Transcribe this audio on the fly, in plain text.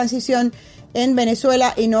transición en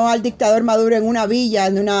Venezuela y no al dictador Maduro en una villa,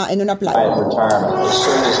 en una playa.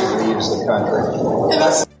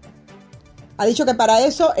 Ha dicho que para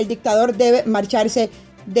eso el dictador debe marcharse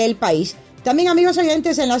del país. También, amigos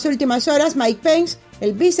oyentes, en las últimas horas, Mike Pence,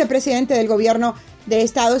 el vicepresidente del gobierno de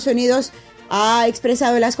Estados Unidos, ha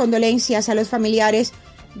expresado las condolencias a los familiares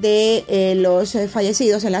de los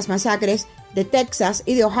fallecidos en las masacres de Texas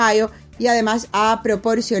y de Ohio, y además ha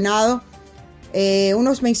proporcionado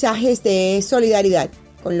unos mensajes de solidaridad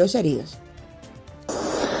con los heridos.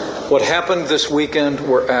 What happened this weekend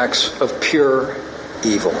were acts of pure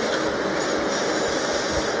evil.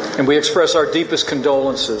 And we express our deepest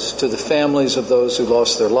condolences to the families of those who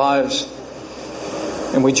lost their lives.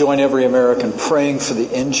 And we join every American praying for the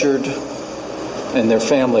injured and their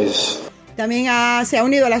families. También se ha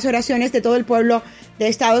unido a las oraciones de todo el pueblo de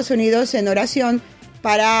Estados Unidos en oración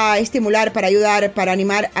para estimular, para ayudar, para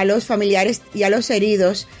animar a los familiares y a los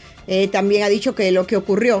heridos. También ha dicho que lo que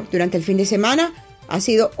ocurrió durante el fin de semana ha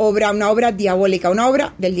sido una obra diabólica, una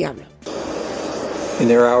obra del diablo. In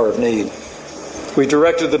their hour of need, we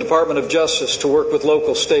directed the Department of Justice to work with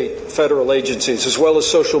local, state, federal agencies, as well as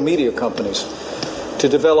social media companies, to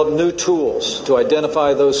develop new tools to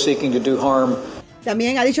identify those seeking to do harm.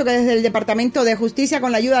 También ha dicho que desde el Departamento de Justicia,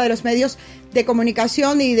 con la ayuda de los medios de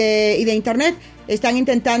comunicación y de Internet, están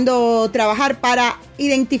intentando trabajar para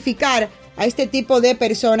identificar a este tipo de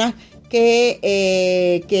personas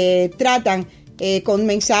que tratan con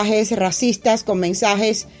mensajes racistas, con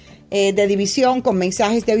mensajes de división, con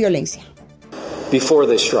mensajes de violencia. Before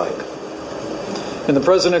they strike. And the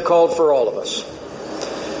President called for all of us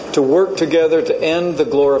to work together to end the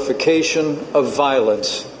glorification of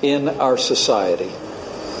violence in our society.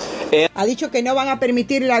 Ha dicho que no van a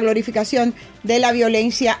permitir la glorificación de la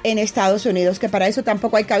violencia en Estados Unidos, que para eso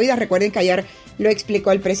tampoco hay cabida. Recuerden que ayer lo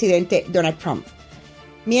explicó el presidente Donald Trump.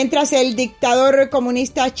 Mientras el dictador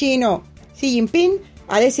comunista chino Xi Jinping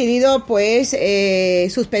ha decidido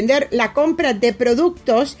suspender la compra de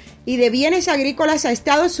productos y de bienes agrícolas a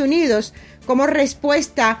Estados Unidos como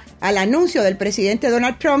respuesta al anuncio del presidente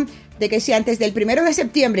Donald Trump de que si antes del 1 de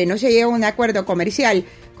septiembre no se llega a un acuerdo comercial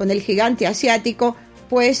con el gigante asiático,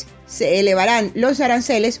 pues se elevarán los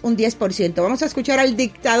aranceles un 10%. Vamos a escuchar al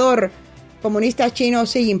dictador comunista chino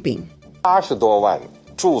Xi Jinping. 80多万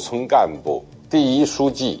驻村干部第一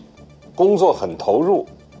书记工作很投入。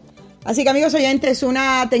 Así que, amigos oyentes,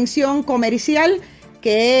 una tensión comercial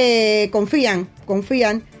que confían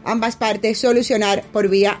ambas partes solucionar por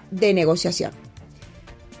vía de negociación.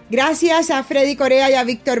 Gracias a Freddy Corea y a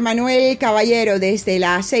Víctor Manuel Caballero. Desde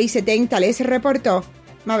las 6:70 les reportó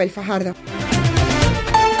Mabel Fajardo.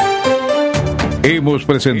 Hemos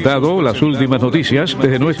presentado las últimas noticias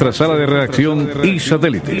desde nuestra sala de redacción y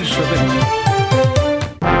satélites.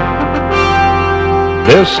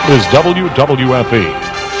 This is WWFE,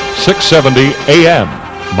 670 AM,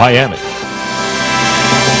 Miami.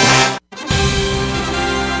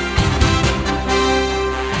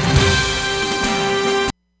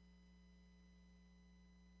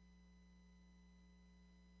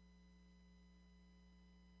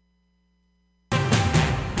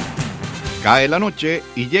 Cae la noche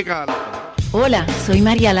y llega a la... Hola, soy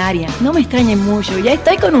María Laria. No me extrañen mucho, ya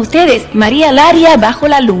estoy con ustedes. María Laria Bajo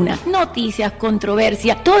la Luna. Noticias,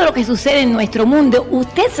 controversias, todo lo que sucede en nuestro mundo.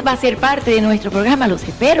 Usted va a ser parte de nuestro programa, los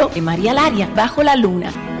espero, de María Laria Bajo la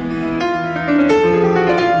Luna.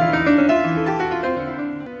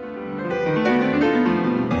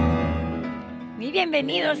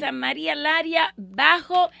 Bienvenidos a María Laria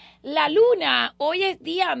Bajo la Luna. Hoy es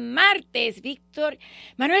día martes. Víctor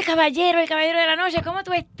Manuel Caballero, el caballero de la noche, ¿cómo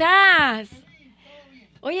tú estás?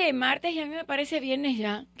 Oye, martes y a mí me parece viernes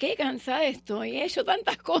ya. Qué cansada estoy. He hecho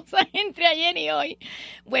tantas cosas entre ayer y hoy.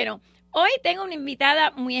 Bueno, hoy tengo una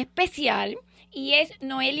invitada muy especial y es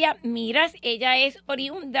Noelia Miras. Ella es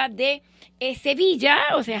oriunda de Sevilla,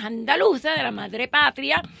 o sea, es andaluza, de la madre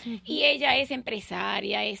patria, y ella es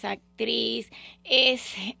empresaria, es actriz, es,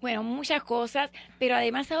 bueno, muchas cosas, pero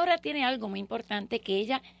además ahora tiene algo muy importante que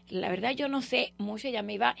ella, la verdad yo no sé mucho, ella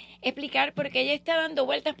me iba a explicar porque ella está dando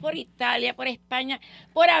vueltas por Italia, por España,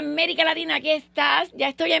 por América Latina. Aquí estás, ya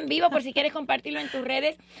estoy en vivo por si quieres compartirlo en tus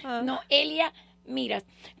redes, Noelia Miras.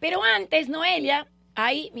 Pero antes, Noelia,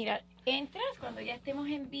 ahí, mira, entras cuando ya estemos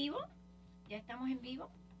en vivo, ya estamos en vivo.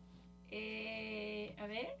 A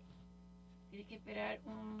ver, tienes que esperar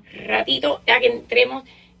un ratito a que entremos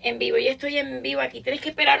en vivo. Yo estoy en vivo aquí, tienes que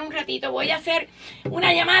esperar un ratito. Voy a hacer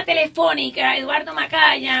una llamada telefónica a Eduardo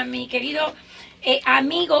Macaya, mi querido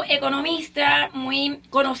amigo economista, muy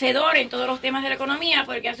conocedor en todos los temas de la economía,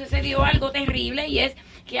 porque ha sucedido algo terrible y es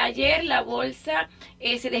que ayer la bolsa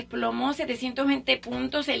se desplomó 720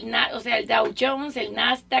 puntos, el Dow Jones, el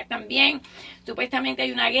Nasdaq también. Supuestamente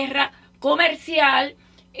hay una guerra comercial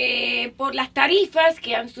por las tarifas,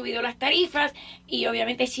 que han subido las tarifas, y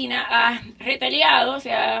obviamente China ha retaliado, o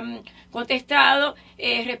sea, ha contestado,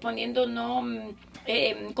 respondiendo no,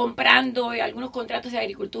 comprando algunos contratos de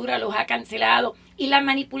agricultura, los ha cancelado, y la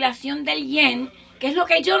manipulación del yen, que es lo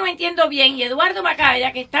que yo no entiendo bien, y Eduardo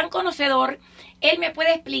Macaya, que es tan conocedor, él me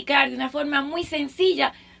puede explicar de una forma muy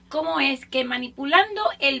sencilla cómo es que manipulando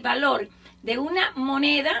el valor de una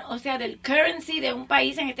moneda, o sea, del currency de un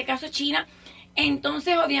país, en este caso China,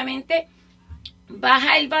 entonces obviamente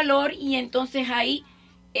baja el valor, y entonces ahí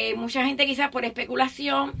mucha gente quizás por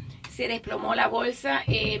especulación se desplomó la bolsa.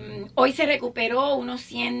 Hoy se recuperó unos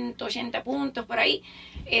 180 puntos por ahí,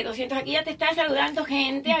 200. Aquí ya te está saludando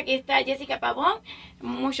gente, aquí está Jessica Pavón,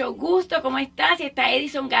 mucho gusto, ¿cómo estás? Y está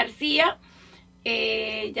Edison García.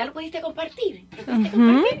 ¿Ya lo pudiste compartir?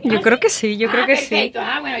 Yo creo que sí, creo que perfecto.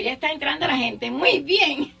 Sí. Bueno, ya está entrando la gente, muy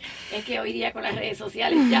bien. Es que hoy día con las redes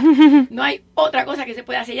sociales ya no hay otra cosa que se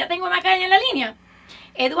pueda hacer. Ya tengo a Macaya en la línea.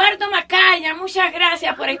 Eduardo Macaya, muchas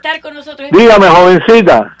gracias por estar con nosotros. Dígame,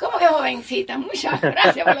 jovencita. ¿Cómo que jovencita? Muchas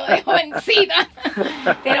gracias por lo de jovencita.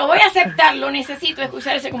 Pero voy a aceptarlo, necesito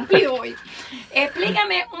escuchar ese cumplido hoy.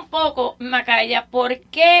 Explícame un poco, Macaya, ¿por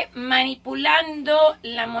qué manipulando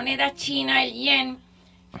la moneda china, el yen,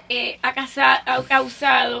 ha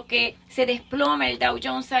causado que se desplome el Dow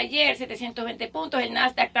Jones ayer, 720 puntos, el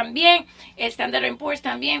Nasdaq también, el Standard & Poor's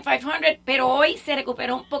también, 500, pero hoy se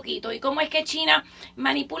recuperó un poquito? ¿Y cómo es que China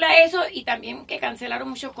manipula eso? Y también que cancelaron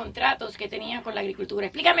muchos contratos que tenían con la agricultura.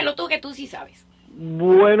 Explícamelo tú, que tú sí sabes.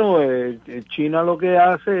 Bueno, China lo que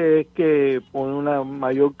hace es que pone una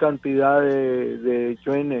mayor cantidad de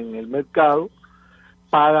yuan en el mercado,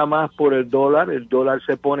 paga más por el dólar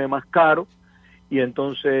se pone más caro, y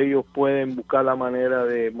entonces ellos pueden buscar la manera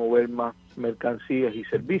de mover más mercancías y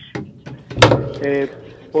servicios.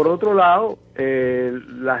 Por otro lado,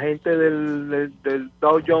 la gente del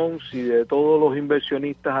Dow Jones y de todos los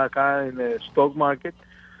inversionistas acá en el stock market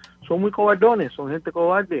son muy cobardones, son gente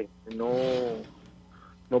cobarde,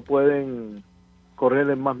 no pueden correr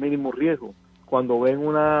el más mínimo riesgo. Cuando ven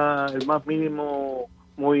el más mínimo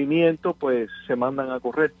movimiento, pues se mandan a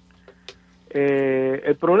correr.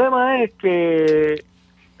 El problema es que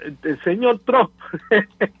el señor Trump,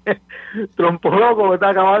 trompoloco, me está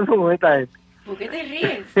acabando con esta gente. ¿Por qué te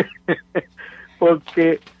ríes?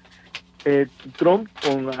 Porque Trump,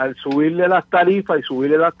 al subirle las tarifas,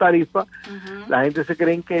 la gente se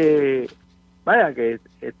creen que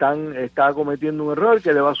está cometiendo un error,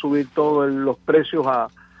 que le va a subir todos los precios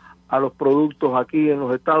a los productos aquí en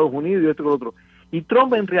los Estados Unidos y esto y lo otro. Y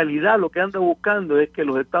Trump en realidad lo que anda buscando es que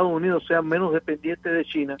los Estados Unidos sean menos dependientes de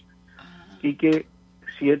China y que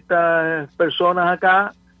ciertas personas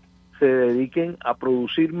acá se dediquen a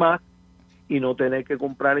producir más y no tener que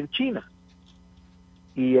comprar en China.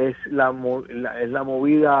 Y es la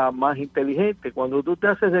movida más inteligente. Cuando tú te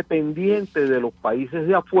haces dependiente de los países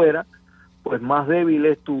de afuera, pues más débil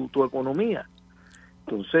es tu economía.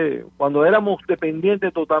 Entonces, cuando éramos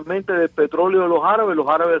dependientes totalmente del petróleo de los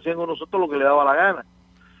árabes hacían con nosotros lo que les daba la gana.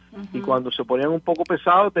 Y cuando se ponían un poco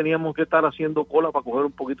pesados, teníamos que estar haciendo cola para coger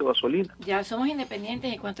un poquito de gasolina. Ya somos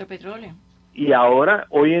independientes en cuanto al petróleo. Y ahora,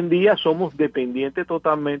 hoy en día, somos dependientes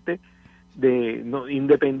totalmente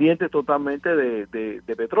independientes totalmente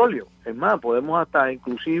de petróleo. Es más, podemos hasta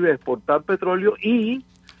inclusive exportar petróleo y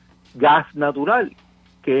gas natural,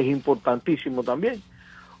 que es importantísimo también.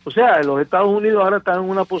 O sea, los Estados Unidos ahora están en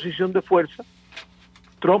una posición de fuerza.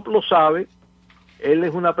 Trump lo sabe. Él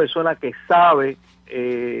es una persona que sabe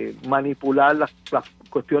manipular las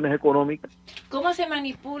cuestiones económicas. ¿Cómo se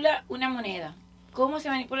manipula una moneda? ¿Cómo se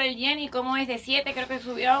manipula el yen y cómo es de 7, creo que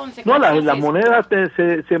subió a 11? No, las monedas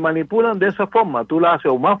se manipulan de esa forma. Tú la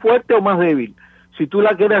haces o más fuerte o más débil. Si tú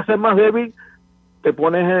la quieres hacer más débil, te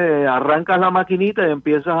pones, arrancas la maquinita y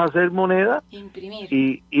empiezas a hacer moneda. Imprimir.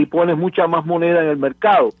 Y pones mucha más moneda en el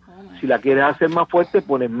mercado. Si la quieres hacer más fuerte,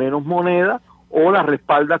 pones menos moneda o la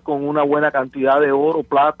respaldas con una buena cantidad de oro,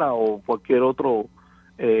 plata o cualquier otro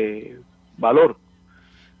valor.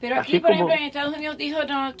 Pero aquí, por ejemplo, en Estados Unidos dijo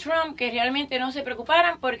Donald Trump que realmente no se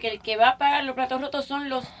preocuparan porque el que va a pagar los platos rotos son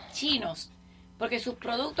los chinos, porque sus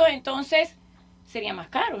productos entonces serían más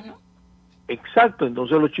caros, ¿no? Exacto,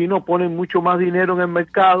 entonces los chinos ponen mucho más dinero en el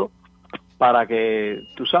mercado para que,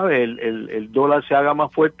 tú sabes, el dólar se haga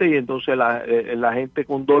más fuerte y entonces la gente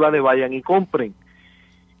con dólares vayan y compren.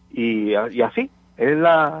 Y así, es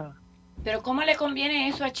la... Pero ¿cómo le conviene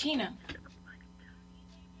eso a China?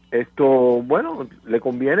 Esto, bueno, le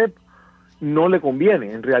conviene no le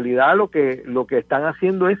conviene. En realidad lo que están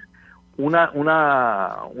haciendo es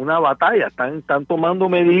una batalla, están tomando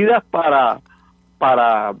medidas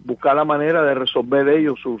para buscar la manera de resolver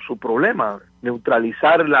ellos su problema,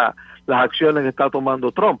 neutralizar las acciones que está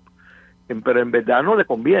tomando Trump, pero en verdad no le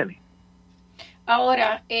conviene.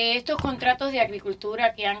 Ahora, estos contratos de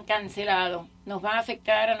agricultura que han cancelado, ¿nos van a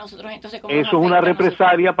afectar a nosotros entonces? ¿Cómo eso es una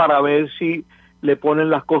represalia para ver si le ponen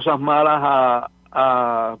las cosas malas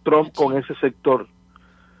a Trump con ese sector.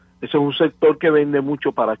 Ese es un sector que vende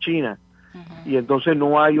mucho para China. Y entonces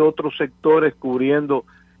no hay otros sectores cubriendo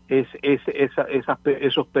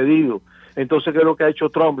esos pedidos. Entonces, ¿qué es lo que ha hecho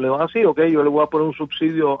Trump? Le va a decir, ok, yo le voy a poner un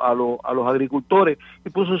subsidio a los agricultores, y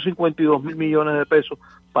puso 52 mil millones de pesos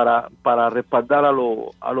para respaldar a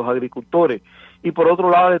los agricultores. Y por otro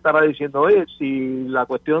lado le estará diciendo, oye, si la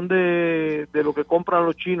cuestión de lo que compran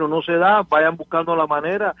los chinos no se da, vayan buscando la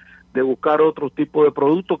manera de buscar otro tipo de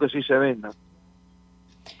productos que sí se vendan.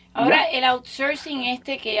 Ahora, el outsourcing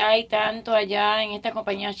que hay tanto allá en estas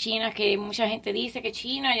compañías chinas, que mucha gente dice que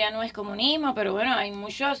China ya no es comunismo, pero bueno, hay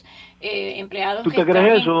muchos empleados ¿Tú que te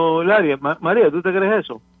crees eso, Laria? María, ¿tú te crees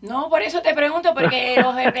eso? No, por eso te pregunto, porque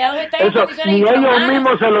los empleados están en condiciones ni infrahumanas. ellos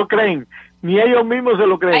mismos se lo creen, ni ellos mismos se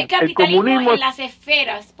lo creen. Hay capitalismo el comunismo en las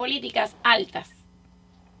esferas políticas altas.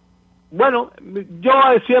 Bueno, yo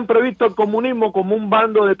siempre he visto el comunismo como un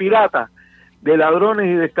bando de piratas, de ladrones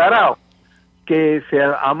y descarados, que se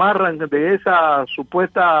amarran de esa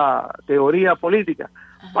supuesta teoría política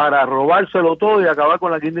para robárselo todo y acabar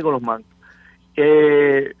con la quinta y con los mancos.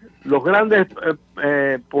 Los grandes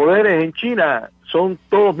poderes en China son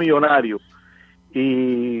todos millonarios,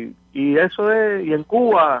 y eso es, y en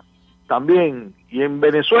Cuba también, y en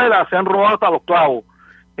Venezuela se han robado hasta los clavos.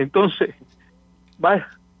 Entonces, vaya,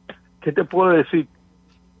 ¿qué te puedo decir?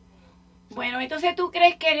 Bueno, entonces ¿tú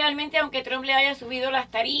crees que realmente, aunque Trump le haya subido las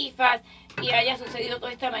tarifas y haya sucedido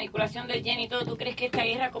toda esta manipulación del yen y todo, ¿tú crees que esta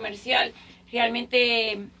guerra comercial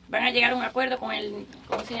realmente van a llegar a un acuerdo con el,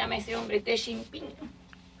 ¿cómo se llama ese hombre? Xi Jinping.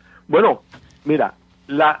 Bueno, mira,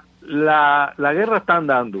 la guerra está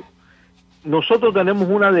andando. Nosotros tenemos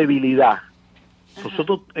una debilidad.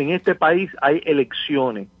 Nosotros en este país hay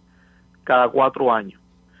elecciones cada 4 años.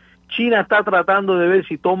 China está tratando de ver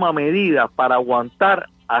si toma medidas para aguantar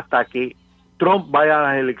hasta que Trump vaya a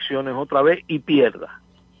las elecciones otra vez y pierda.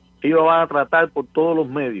 Ellos van a tratar por todos los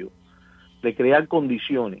medios de crear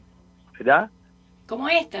condiciones, ¿verdad? ¿Como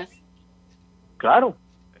estas? Claro,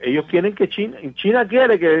 ellos quieren que China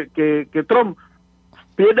quiere que Trump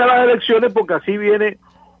pierda las elecciones, porque así viene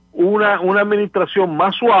una administración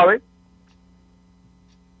más suave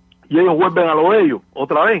y ellos vuelven a lo de ellos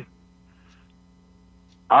otra vez.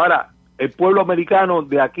 Ahora, el pueblo americano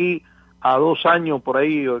de aquí a 2 años por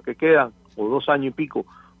ahí que quedan, o 2 años y pico,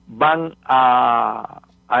 ¿van a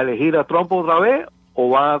elegir a Trump otra vez o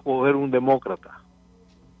van a coger un demócrata?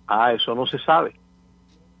 Eso no se sabe.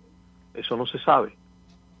 Eso no se sabe.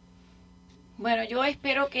 Bueno, yo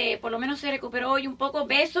espero que por lo menos se recuperó hoy un poco.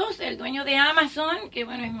 Bezos, el dueño de Amazon, que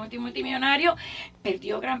bueno, es multimillonario,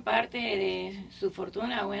 perdió gran parte de su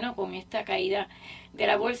fortuna, bueno, con esta caída de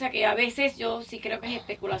la bolsa, que a veces yo sí creo que es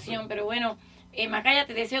especulación, pero bueno, Macaya,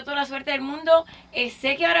 te deseo toda la suerte del mundo.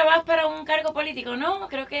 Sé que ahora vas para un cargo político, ¿no?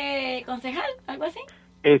 Creo que concejal, algo así.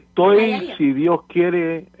 Estoy, si Dios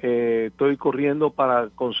quiere, estoy corriendo para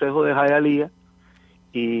el Consejo de Hialeah,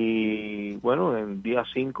 y bueno, en día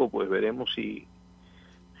 5 pues veremos si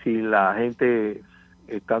la gente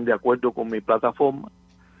están de acuerdo con mi plataforma.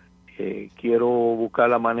 Quiero buscar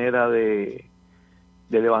la manera de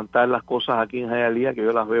levantar las cosas aquí en Hialeah, que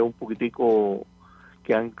yo las veo un poquitico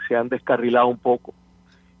que se han descarrilado un poco,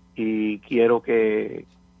 y quiero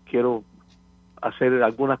hacer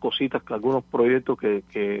algunas cositas, algunos proyectos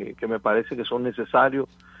que me parece que son necesarios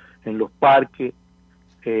en los parques,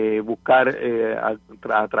 buscar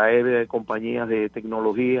atraer compañías de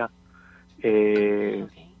tecnología,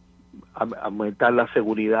 aumentar la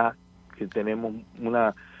seguridad, que tenemos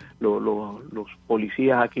los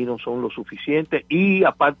policías aquí no son lo suficiente, y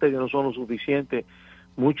aparte que no son lo suficiente,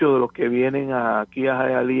 muchos de los que vienen aquí a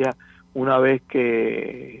Hialeah, una vez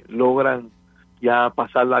que logran ya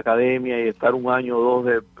pasar la academia y estar 1 año o 2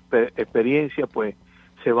 de experiencia, pues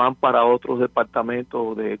se van para otros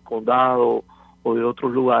departamentos de condado o de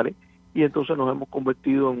otros lugares, y entonces nos hemos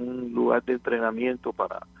convertido en un lugar de entrenamiento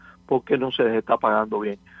porque no se les está pagando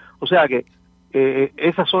bien. O sea que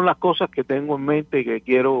esas son las cosas que tengo en mente y que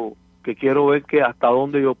quiero ver que hasta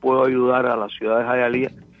dónde yo puedo ayudar a la ciudad de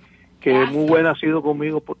Hialeah, que Gracias. Muy buena ha sido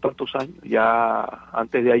conmigo por tantos años. Ya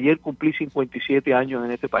antes de ayer cumplí 57 años en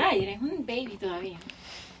este país. Ay, eres un baby todavía.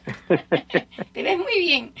 Te ves muy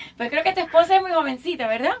bien. Pues creo que tu esposa es muy jovencita,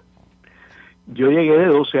 ¿verdad? Yo llegué de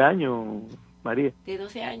 12 años, María. De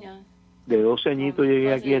 12 años. De 12 añitos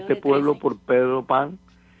llegué aquí a este pueblo por Pedro Pan.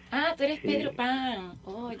 Ah, tú eres Pedro Pan.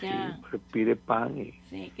 Oh, ya. Sí, Peter Pan.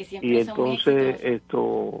 Sí, que siempre y entonces,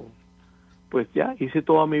 pues ya, hice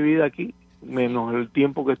toda mi vida aquí, menos el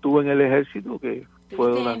tiempo que estuve en el ejército, que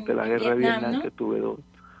fue durante la guerra de Vietnam, ¿no? Que tuve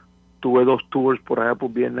dos tours por allá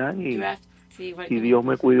por Vietnam y Dios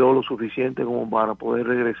me cuidó lo suficiente como para poder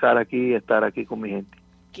regresar aquí y estar aquí con mi gente.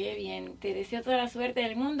 Qué bien, te deseo toda la suerte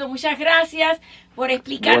del mundo. Muchas gracias por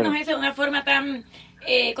explicarnos eso de una forma tan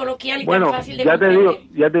coloquial y tan fácil de comprender.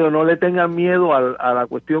 Ya te digo, no le tengan miedo a la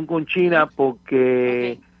cuestión con China,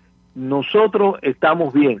 porque nosotros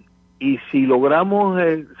estamos bien, y si logramos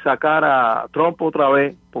sacar a Trump otra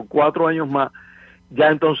vez por 4 años más, ya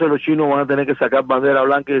entonces los chinos van a tener que sacar bandera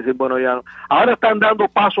blanca y decir, bueno, ya no. Ahora están dando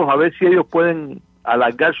pasos a ver si ellos pueden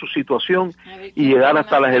alargar su situación y llegar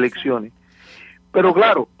hasta las elecciones. Pero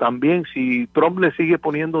claro, también si Trump le sigue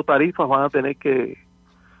poniendo tarifas, van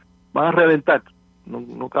a reventar.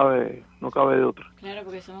 No cabe de otro. Claro,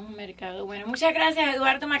 porque somos un mercado. Bueno, muchas gracias,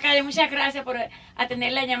 Eduardo Macalle. Muchas gracias por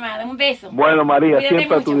atender la llamada. Un beso. Bueno, María, cuídate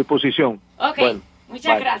siempre mucho. A tu disposición. Ok, bueno,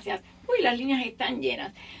 muchas gracias. Uy, las líneas están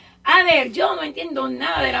llenas. A ver, yo no entiendo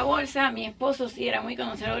nada de la bolsa. Mi esposo sí era muy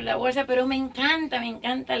conocedor de la bolsa, pero me encanta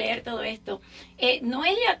leer todo esto.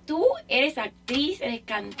 Noelia, tú eres actriz, eres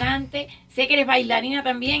cantante, sé que eres bailarina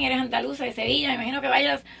también, eres andaluza de Sevilla, me imagino que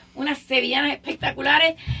bailas unas sevillanas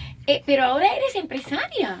espectaculares, pero ahora eres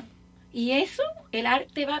empresaria. ¿Y eso, el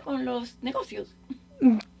arte va con los negocios?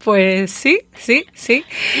 Pues sí.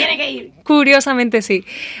 Tiene que ir. Curiosamente sí.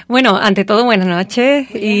 Bueno, ante todo, buenas noches.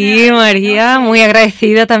 Y María, muy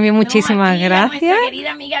agradecida también, muchísimas gracias. Nuestra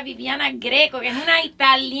querida amiga Viviana Greco, que es una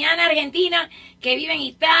italiana argentina que vive en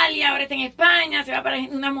Italia, ahora está en España, se va para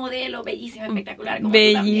una modelo bellísima, espectacular.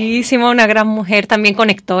 Bellísima, una gran mujer, también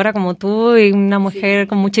conectora como tú, y una mujer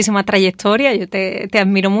con muchísima trayectoria. Yo te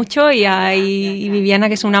admiro mucho, y Viviana,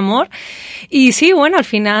 que es un amor. Y sí, bueno, al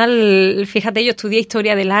final, fíjate, yo estudié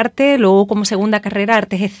Historia del Arte, luego como segunda carrera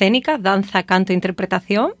Artes Escénicas, danza, canto e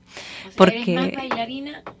interpretación. O sea, ¿eres más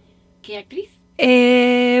bailarina que actriz?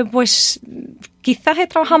 Pues quizás he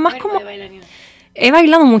trabajado más como... He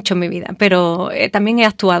bailado mucho en mi vida, pero también he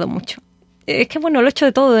actuado mucho. Es que, bueno, lo he hecho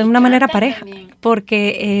de todo, de una manera pareja, también.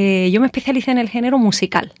 Porque yo me especialicé en el género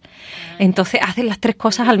musical. Entonces, haces las tres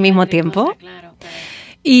cosas al mismo tiempo. Claro.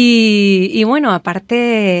 Y bueno,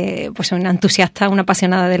 aparte, pues soy una entusiasta, una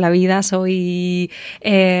apasionada de la vida, soy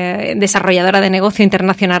desarrolladora de negocio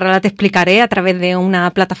internacional, ahora te explicaré, a través de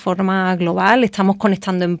una plataforma global. Estamos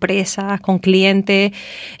conectando empresas con clientes.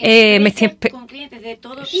 ¿Con clientes de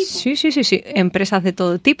todo tipo? Sí, empresas de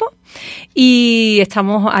todo tipo. Y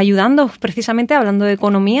estamos ayudando, precisamente hablando de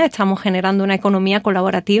economía, estamos generando una economía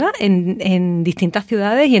colaborativa en distintas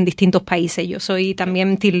ciudades y en distintos países. Yo soy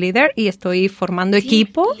también team leader y estoy formando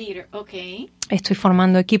equipos. Estoy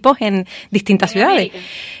formando equipos en distintas ciudades. América.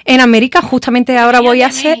 En América, justamente ahora voy a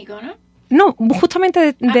hacer... México, ¿no? No,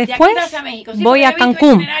 justamente después de a México. Sí, voy a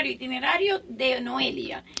Cancún. Itinerario de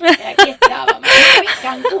Noelia. Aquí estaba,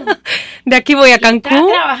 Cancún. De aquí voy a Cancún.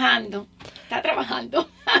 Está trabajando.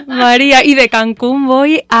 María, y de Cancún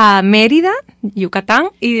voy a Mérida, Yucatán,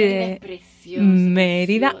 y de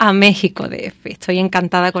Mérida a México DF. Estoy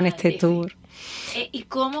encantada con este tour. ¿Y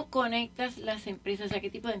cómo conectas las empresas? O sea, ¿qué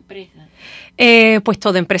tipo de empresas? Pues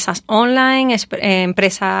todo, empresas online,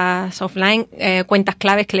 empresas offline, cuentas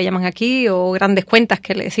claves que le llaman aquí, o grandes cuentas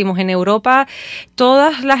que le decimos en Europa.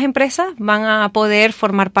 Todas las empresas van a poder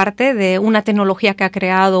formar parte de una tecnología que ha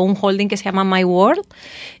creado un holding que se llama My World.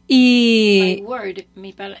 Y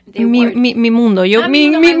mi mundo. Yo mi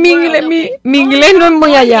inglés no es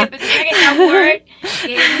muy allá.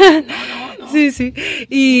 Sí.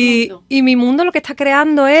 Y mi mundo lo que está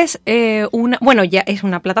creando es ya es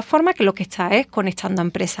una plataforma que lo que está es conectando a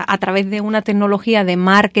empresas a través de una tecnología de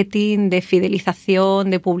marketing, de fidelización,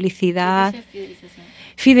 de publicidad.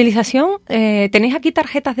 Fidelización, tenéis aquí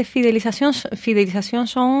tarjetas de fidelización. Fidelización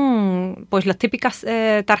son pues las típicas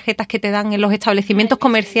tarjetas que te dan en los establecimientos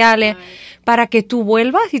comerciales para que tú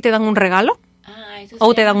vuelvas y te dan un regalo.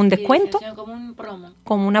 O te dan un descuento. Como un promo.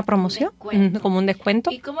 Como una promoción. Como un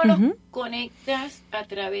descuento. ¿Y cómo los conectas a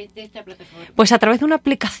través de esta plataforma? Pues a través de una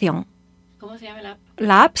aplicación. ¿Cómo se llama la app?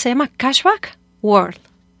 La app se llama Cashback World.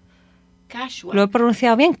 Cashback. ¿Lo he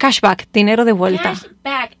pronunciado bien? Cashback, dinero de vuelta.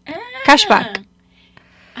 Cashback. Cashback.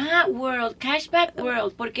 World, Cashback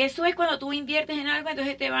World. Porque eso es cuando tú inviertes en algo,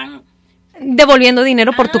 entonces te van devolviendo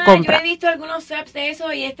dinero por tu compra. Yo he visto algunos apps de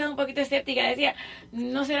eso y he estado un poquito escéptica. Decía,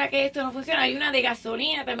 ¿no será que esto no funciona? Hay una de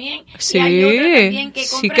gasolina también. Sí, y hay otra también que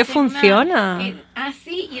sí que funciona.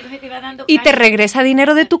 Sí, y entonces te va dando y te regresa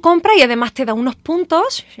dinero de tu compra y además te da unos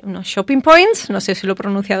puntos, unos shopping points, no sé si lo he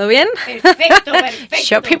pronunciado bien. Perfecto.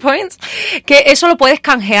 Shopping points, que eso lo puedes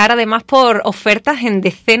canjear además por ofertas en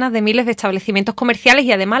decenas de miles de establecimientos comerciales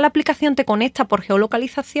y además la aplicación te conecta por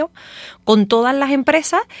geolocalización con todas las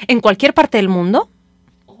empresas en cualquier parte del mundo.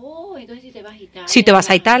 Entonces si te vas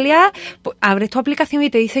a Italia, pues, abres tu aplicación y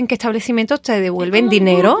te dicen qué establecimientos te devuelven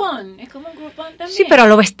dinero. Es como un Groupon también. Sí, pero a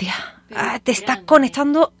lo bestia. Te estás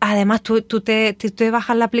conectando, además tú te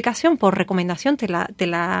bajas la aplicación por recomendación, te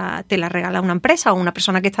la regala una empresa o una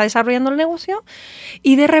persona que está desarrollando el negocio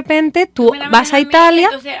y de repente tú vas a Italia.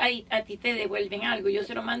 Entonces a ti te devuelven algo, yo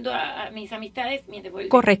se lo mando a mis amistades, me devuelven.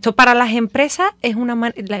 Correcto, para las empresas es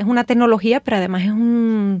una tecnología, pero además es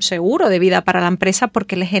un seguro de vida para la empresa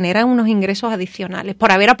porque le genera unos ingresos adicionales.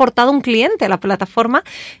 Por haber aportado un cliente a la plataforma,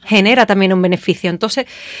 genera también un beneficio. Entonces,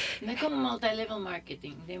 no es como multi-level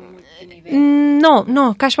marketing de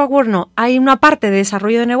No, Cashback World no. Hay una parte de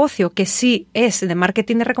desarrollo de negocio que sí es de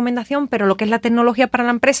marketing de recomendación, pero lo que es la tecnología para la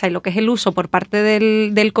empresa y lo que es el uso por parte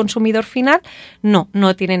del consumidor final,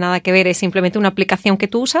 no tiene nada que ver. Es simplemente una aplicación que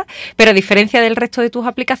tú usas, pero a diferencia del resto de tus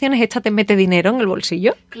aplicaciones, esta te mete dinero en el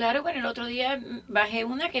bolsillo. Claro, bueno, el otro día bajé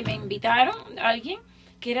una que me invitaron a alguien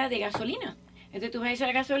que era de gasolina. Entonces tú vas a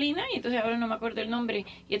esa gasolina y entonces ahora no me acuerdo el nombre.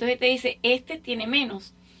 Y entonces te dice, este tiene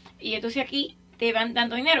menos. Y entonces aquí te van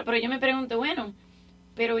dando dinero, pero yo me pregunto, bueno,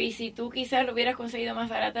 pero ¿y si tú quizás lo hubieras conseguido más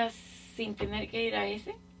barata sin tener que ir a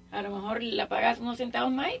ese? A lo mejor la pagas unos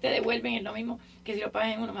centavos más y te devuelven es lo mismo que si lo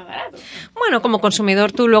pagas en uno más barato. Bueno, como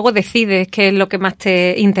consumidor tú luego decides qué es lo que más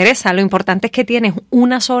te interesa. Lo importante es que tienes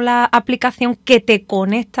una sola aplicación que te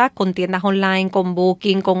conecta con tiendas online, con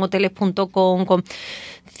Booking, con hoteles.com, con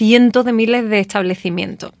cientos de miles de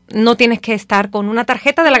establecimientos. No tienes que estar con una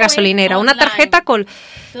tarjeta de la gasolinera, una tarjeta con...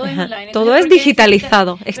 Todo es online. Todo es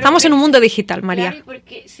digitalizado. Estamos en un mundo digital, María. Claro,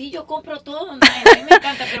 porque sí, yo compro todo online, a mí me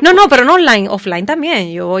encanta. Pero no online, offline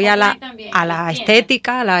también. Yo voy a la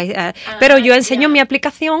estética, pero yo enseño mi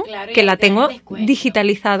aplicación, que la tengo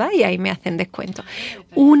digitalizada y ahí me hacen descuento.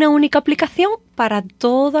 Una única aplicación para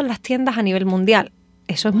todas las tiendas a nivel mundial.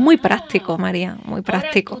 Eso es muy práctico, María, muy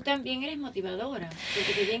práctico. Ahora, tú también eres motivadora,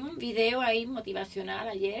 porque te vi en un video ahí motivacional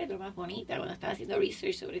ayer, lo más bonita, cuando estaba haciendo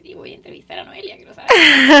research sobre ti, voy a entrevistar a Noelia, que lo sabes.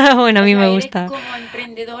 Bueno, a mí me gusta. Eres como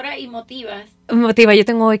emprendedora y motivas. Yo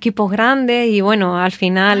tengo equipos grandes y bueno, al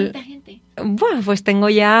final... ¿Cuánta gente? Bueno, pues tengo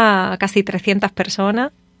ya casi 300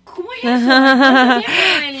 personas. ¿Cómo es eso? ¿Cuánto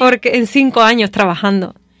tiempo, Noelia? Porque en 5 años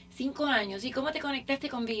trabajando. 5 años. ¿Y cómo te conectaste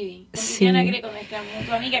con Vivi? Con Sí. Viviana Greco, nuestra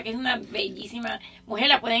mutua amiga, que es una bellísima mujer.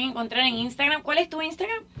 La pueden encontrar en Instagram. ¿Cuál es tu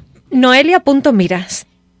Instagram? Noelia.miras.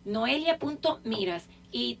 Noelia.miras.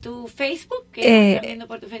 ¿Y tu Facebook? ¿Qué estás viendo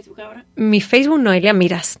por tu Facebook ahora? Mi Facebook, Noelia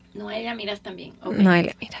Miras. Noelia Miras también. Okay.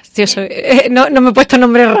 Noelia Miras. Yo soy, no me he puesto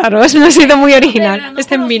nombres raros, no he sido muy original.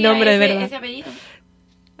 Este es mi nombre, de verdad. Ese apellido.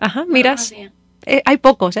 Ajá, Miras. Hay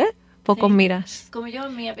pocos, Pocos Sí. Miras. Como yo,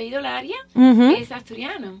 mi apellido Laria Uh-huh. es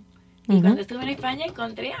asturiano. Y cuando estuve en España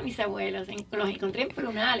encontré a mis abuelos, los encontré en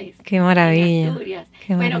Prunales. Qué maravilla. En Asturias.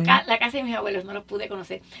 Qué Bueno, maravilla. la casa de mis abuelos no los pude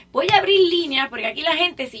conocer. Voy a abrir líneas, porque aquí la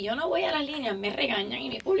gente, si yo no voy a las líneas, me regañan y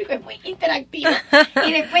mi público es muy interactivo.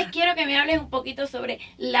 Y después quiero que me hables un poquito sobre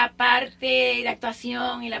la parte de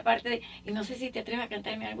actuación y la parte de... Y no sé si te atreves a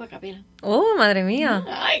cantarme algo a capela. Oh, madre mía.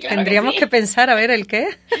 Ay, claro. Tendríamos que que pensar a ver el qué.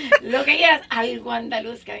 Lo que quieras, algo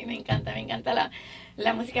andaluz, que a mí me encanta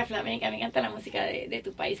la música flamenca, me encanta la música de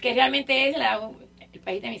tu país, que realmente es el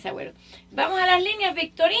país de mis abuelos. ¿Vamos a las líneas,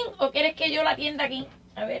 Victorín, o quieres que yo la atienda aquí?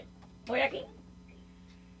 A ver, voy aquí.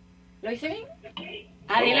 ¿Lo hice bien?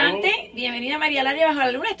 Adelante, bienvenida María Laria Bajo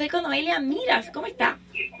la Luna, estoy con Noelia Miras, ¿cómo está?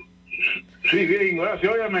 Sí, bien,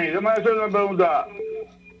 gracias. Óyeme, déjame hacer una pregunta.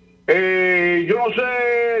 Yo no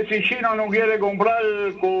sé si China no quiere comprar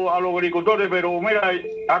a los agricultores, pero mira,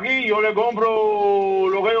 aquí yo le compro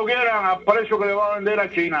lo que ellos quieran al precio que le va a vender a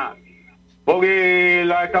China. Porque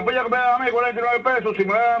la estampilla que me da a mí 49 pesos, si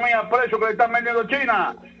me da a mí al precio que le están vendiendo a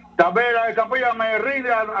China, tal vez la estampilla me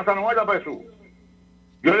rinde hasta 90 pesos.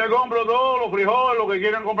 Yo le compro todo, los frijoles, lo que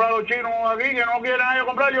quieren comprar los chinos aquí, que no quieren ellos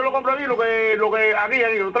comprar, yo lo compro aquí, lo que aquí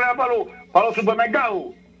lo traen para los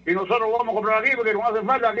supermercados. Y nosotros vamos a comprar aquí porque no hace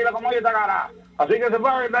falta, aquí la comida está cara. Así que se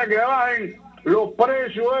falta que bajen los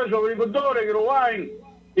precios de esos agricultores, que lo bajen.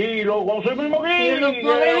 Y lo consumimos aquí, pero los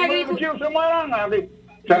pobres agricultores se mueran.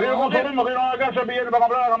 Si aquí lo consumimos, aquí no alcanza el billete para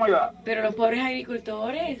comprar la comida. Pero los pobres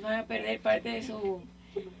agricultores van a perder parte de su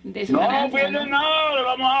de su No ganancia, pierden nada, le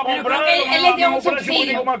vamos a pero comprar. creo que él les dio un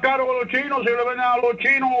subsidio. Más caro que los chinos, si le venden a los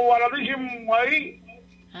chinos baratísimo ahí.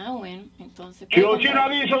 Ah, bueno, entonces... Si los chinos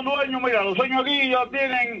aquí son dueños, mira, los dueños aquí ya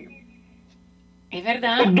tienen... Es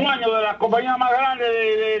verdad. Son dueños de las compañías más grandes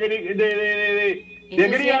de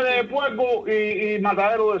cría de puerco y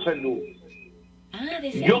matadero de cerdo.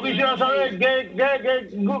 Yo quisiera saber qué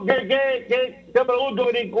producto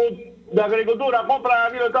de agricultura compran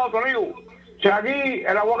aquí en Estados Unidos. Si aquí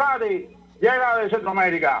el aguacate llega de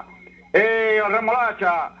Centroamérica, la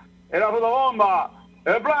remolacha, la fruta bomba,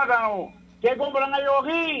 el plátano, ¿qué compran ellos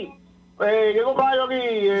aquí? ¿Qué compran ellos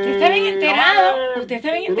aquí? Usted está bien enterado. Usted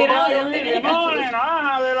está bien enterado de dónde viene la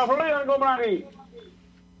fruta. De la Florida que compran aquí.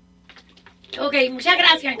 Ok, muchas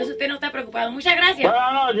gracias. Entonces usted no está preocupado. Muchas gracias.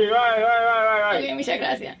 Buenas noches. Bye. Ok, muchas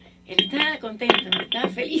gracias. Él está contento, está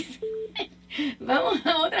feliz. Vamos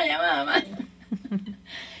a otra llamada más.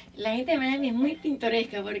 La gente de Miami es muy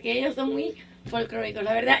pintoresca porque ellos son muy folclóricos.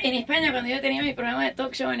 La verdad, en España, cuando yo tenía mi programa de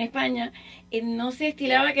talk show en España, no se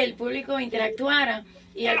estilaba que el público interactuara.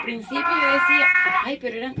 Y al principio yo decía, ay,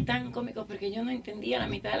 pero eran tan cómicos porque yo no entendía la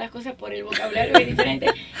mitad de las cosas por el vocabulario que es diferente.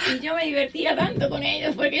 Y yo me divertía tanto con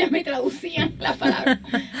ellos porque ellos me traducían las palabras.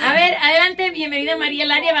 A ver, adelante, bienvenida María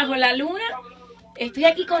Laria Bajo la Luna. Estoy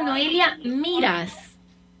aquí con Noelia Miras,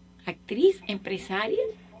 actriz, empresaria,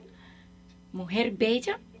 mujer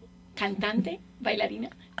bella, cantante, bailarina.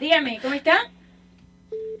 Dígame, ¿cómo está?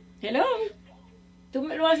 Hello. ¿Tú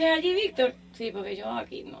me lo haces allí, Víctor? Sí, porque yo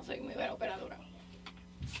aquí no soy muy buena operadora.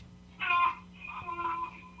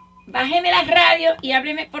 Bájeme la radio y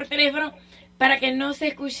hábleme por teléfono para que no se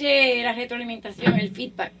escuche la retroalimentación, el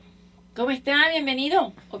feedback. ¿Cómo está?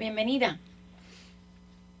 Bienvenido o bienvenida.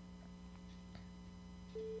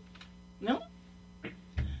 ¿No?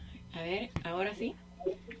 A ver, ahora sí.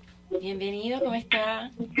 Bienvenido, ¿cómo está?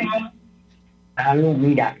 Aló,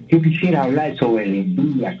 mira, yo quisiera hablar sobre la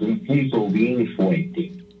envidia, que es un punto bien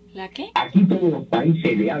fuerte. ¿La qué? Aquí todos los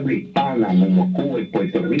países de habla hispana, como Cuba y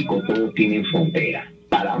Puerto Rico, todos tienen fronteras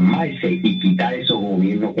para amarse y quitar esos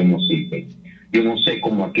gobiernos que nos sirven. Yo no sé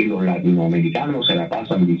cómo aquí los latinoamericanos se la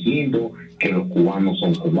pasan diciendo que los cubanos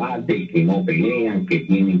son cobardes, que no pelean, que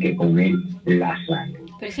tienen que poner la sangre.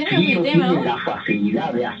 Pero ese no es mi tema, tienen la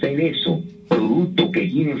facilidad de hacer eso, productos que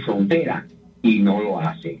tienen frontera, y no lo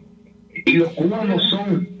hacen. Y los cubanos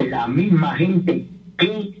son la misma gente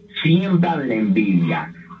que siembran la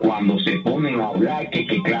envidia cuando se ponen a hablar que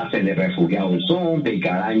qué clase de refugiados son, de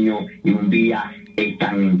cada año y un día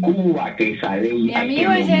están en Cuba, que esa ley mi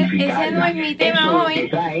amigo, ese no es mi tema eso hoy. Eso te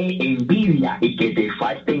trae envidia y que te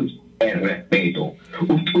falten el respeto.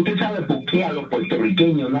 Usted sabe por qué a los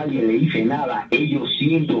puertorriqueños nadie le dice nada, ellos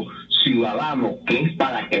siendo ciudadanos, que es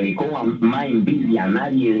para que le cojan más envidia,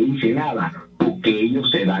 nadie le dice nada, porque ellos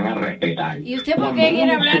se dan a respetar. ¿Y usted por qué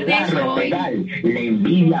quiere hablar de eso hoy? La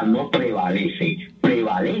envidia no prevalece,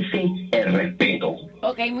 prevalece el respeto.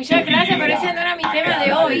 Ok, muchas gracias, pero ese no era mi tema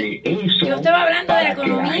de hoy. Yo estaba hablando de la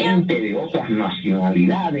economía. Que la gente de otras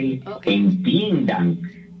nacionalidades entiendan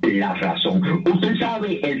la razón. Usted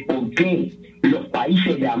sabe el por qué los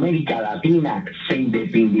países de América Latina se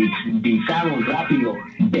independizaron rápido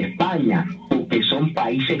de España, porque son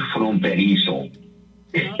países fronterizos.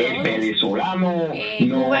 El venezolano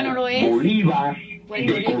Cuba no lo es. Bolívar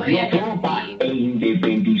descubrió tropas e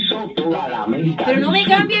independizó toda la América. Pero no me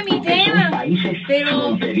cambie mi tema.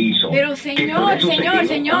 Pero señor,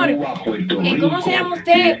 ¿cómo se llama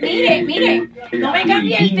usted? Mire, no me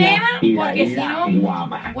cambie el tema, porque si no,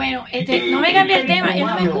 bueno, no me cambie el tema, él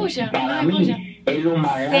no me escucha,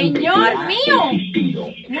 Señor mío,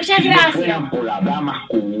 muchas gracias. Por las damas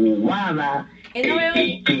cubanas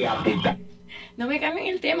no me cambien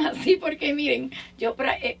el tema así, porque miren, yo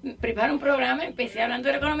preparo un programa, empecé hablando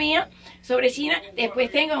de la economía, sobre China, después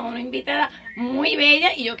tengo una invitada muy bella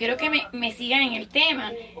y yo quiero que me sigan en el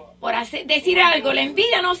tema. Por decir algo, la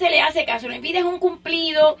envidia no se le hace caso, la envidia es un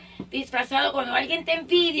cumplido disfrazado. Cuando alguien te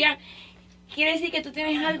envidia, quiere decir que tú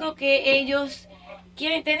tienes algo que ellos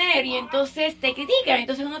quieren tener y entonces te critican.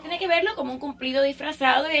 Entonces uno tiene que verlo como un cumplido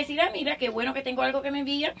disfrazado y decir, mira, qué bueno que tengo algo que me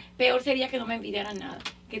envidia. Peor sería que no me envidiaran nada.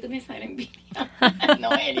 ¿Qué tú piensas de la envidia?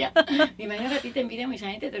 Noelia, me imagino que a ti te envidia mucha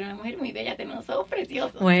gente, tú eres una mujer muy bella, tenés unos ojos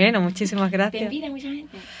preciosos. Bueno, muchísimas gracias. ¿Te envidia mucha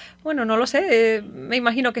gente? Bueno, no lo sé, me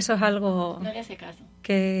imagino que eso es algo no le hace caso.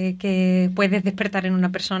 Que puedes despertar en una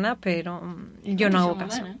persona, pero yo no hago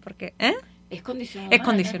caso. Humana. Porque, Es condición humana. Es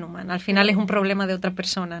condición humana. Al final es un problema de otra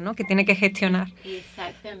persona, ¿no? Que tiene que gestionar.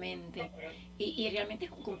 Exactamente. Y realmente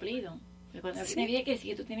es un cumplido. Cuando alguien viene que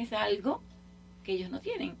decir que tú tienes algo que ellos no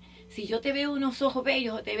tienen. Si yo te veo unos ojos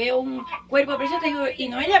bellos o te veo un cuerpo precioso, te digo, y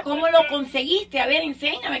Noelia, ¿cómo lo conseguiste? A ver,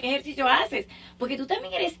 enséñame qué ejercicio haces. Porque tú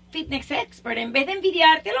también eres fitness expert. En vez de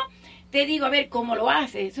envidiártelo, te digo, a ver, ¿cómo lo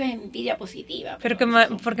haces? Eso es envidia positiva. Pero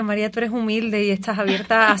porque María, tú eres humilde y estás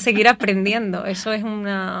abierta a seguir aprendiendo. Eso es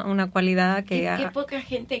una cualidad que... Qué poca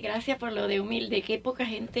gente, gracias por lo de humilde, qué poca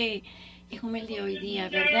gente es humilde hoy día,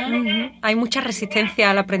 ¿verdad? Uh-huh. Hay mucha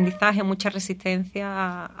resistencia al aprendizaje, mucha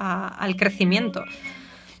resistencia al crecimiento.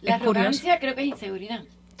 La arrogancia creo que es inseguridad.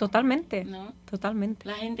 Totalmente, ¿no? Totalmente.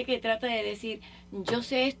 La gente que trata de decir, yo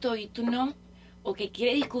sé esto y tú no, o que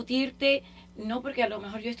quiere discutirte, no porque a lo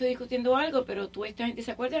mejor yo estoy discutiendo algo, pero tú estás en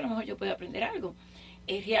desacuerdo y a lo mejor yo puedo aprender algo.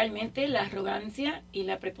 Es realmente la arrogancia y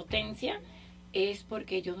la prepotencia, es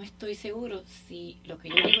porque yo no estoy seguro si lo que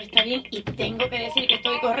yo digo está bien y tengo que decir que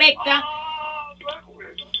estoy correcta.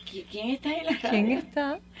 ¿Quién está en la radio? ¿Quién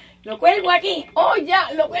está? Lo cuelgo aquí. Oh,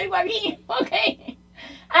 ya, lo cuelgo aquí. Ok.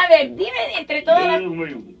 A ver, dime entre todas las...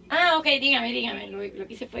 Ah, ok, dígame. Lo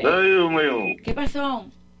que hice fue... ¿Qué pasó?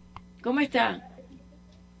 ¿Cómo está?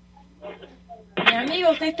 Mi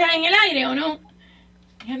amigo, ¿usted está en el aire o no?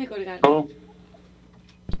 Déjame colgar. ¿No?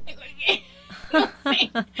 Me colgué. No sé.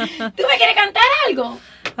 ¿Tú me quieres cantar algo?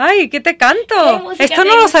 Ay, ¿qué te canto? Esto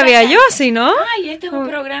no lo sabía yo, ¿sí, no? Ay, este es un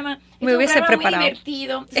programa... Me hubiese preparado. Muy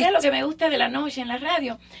divertido. ¿Sabes lo que me gusta de la noche en la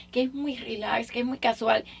radio? Que es muy relax, que es muy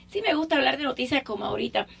casual. Sí me gusta hablar de noticias como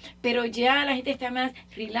ahorita, pero ya la gente está más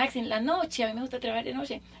relax en la noche. A mí me gusta trabajar de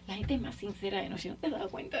noche. La gente es más sincera de noche. ¿No te has dado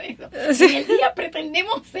cuenta de eso? Sí. En el día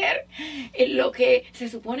pretendemos ser lo que se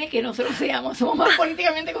supone que nosotros seamos. Somos más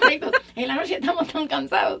políticamente correctos. En la noche estamos tan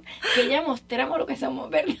cansados que ya mostramos lo que somos,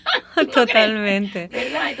 ¿verdad? ¿No Totalmente. crees?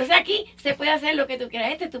 ¿Verdad? Entonces aquí se puede hacer lo que tú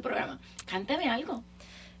quieras. Este es tu programa. Cántame algo.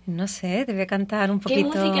 No sé, te voy a cantar un poquito.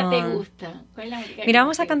 ¿Qué música te gusta? ¿Cuál es la música? Mira,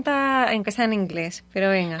 vamos a cantar, aunque sea en inglés, pero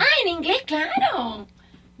venga. Ah, en inglés, claro.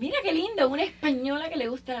 Mira qué lindo, una española que le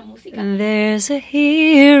gusta la música. There's a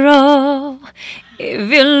hero,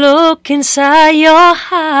 if you look inside your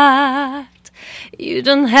heart, you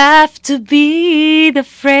don't have to be the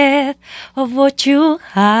threat of what you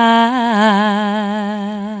are.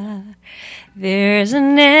 There's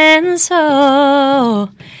an answer.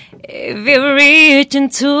 If you reach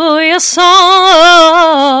into your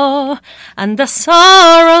soul, and the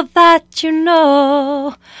sorrow that you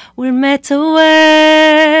know will melt away.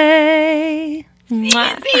 Sigue.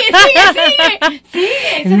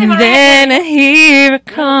 And then a hero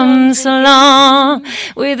comes along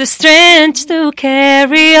with the strength to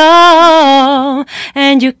carry on,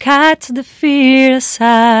 and you cut the fear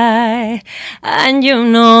aside, and you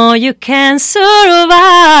know you can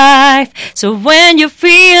survive. So when you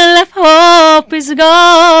feel that hope is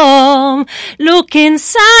gone, look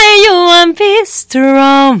inside you and be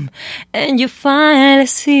strong, and you finally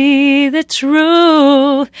see the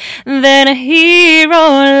truth. Then a hero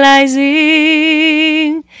lies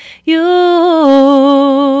in you.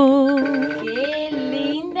 ¡Qué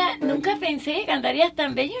linda! Nunca pensé que cantarías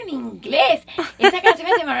tan bello en inglés. Esa canción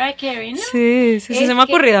es de Mariah Carey, ¿no? Sí, se me ha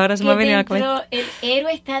ocurrido ahora, se me ha venido a la cabeza. El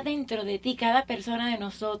héroe está dentro de ti, cada persona de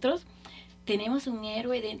nosotros. Tenemos un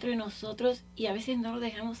héroe dentro de nosotros y a veces no lo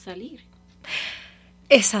dejamos salir.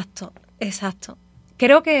 Exacto.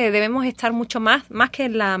 Creo que debemos estar mucho más que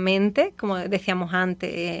en la mente, como decíamos antes.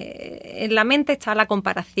 En la mente está la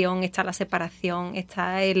comparación, está la separación,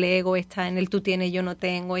 está el ego, está en el tú tienes, yo no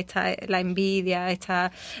tengo, está la envidia,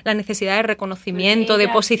 está la necesidad de reconocimiento, de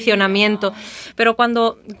posicionamiento. Pero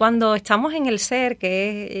cuando estamos en el ser,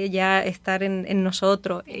 que es ya estar en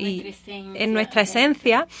nosotros y en nuestra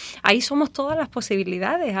esencia, ahí somos todas las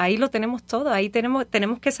posibilidades, ahí lo tenemos todo, ahí tenemos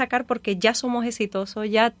que sacar porque ya somos exitosos,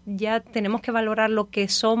 ya tenemos que valorar lo que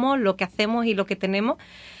somos, lo que hacemos y lo que tenemos.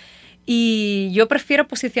 Y yo prefiero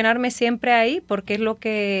posicionarme siempre ahí porque es lo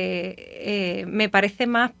que me parece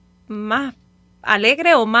más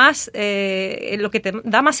alegre o más lo que te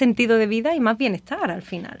da más sentido de vida y más bienestar al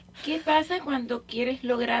final. ¿Qué pasa cuando quieres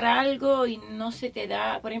lograr algo y no se te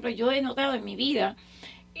da? Por ejemplo, yo he notado en mi vida,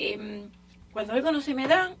 cuando algo no se me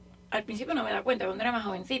da, al principio no me da cuenta, cuando era más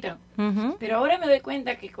jovencita. Uh-huh. Pero ahora me doy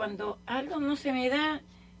cuenta que cuando algo no se me da,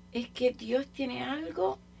 es que Dios tiene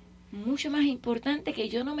algo mucho más importante que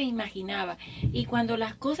yo no me imaginaba. Y cuando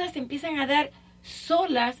las cosas se empiezan a dar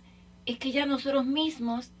solas, es que ya nosotros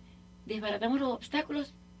mismos desbaratamos los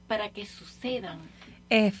obstáculos para que sucedan.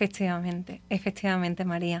 Efectivamente,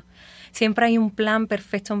 María. Siempre hay un plan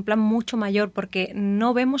perfecto, un plan mucho mayor, porque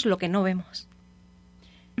no vemos lo que no vemos.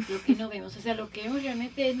 Lo que no vemos, o sea, lo que vemos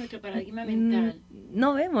realmente es nuestro paradigma mental.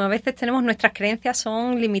 No vemos, a veces tenemos nuestras creencias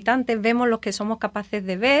son limitantes, vemos lo que somos capaces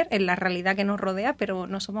de ver en la realidad que nos rodea, pero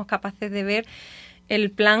no somos capaces de ver el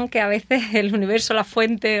plan que a veces el universo, la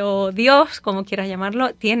fuente o Dios, como quieras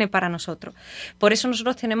llamarlo, tiene para nosotros. Por eso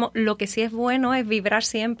nosotros tenemos, lo que sí es bueno es vibrar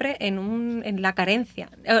siempre en la carencia,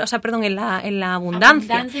 en la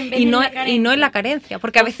abundancia y no en la carencia,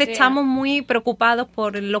 porque a veces estamos muy preocupados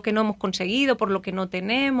por lo que no hemos conseguido, por lo que no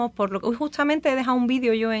tenemos, hoy justamente he dejado un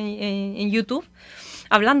vídeo yo en YouTube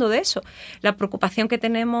hablando de eso, la preocupación que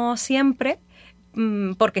tenemos siempre,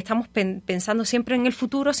 porque estamos pensando siempre en el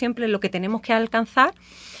futuro, siempre en lo que tenemos que alcanzar,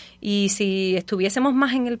 y si estuviésemos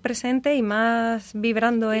más en el presente y más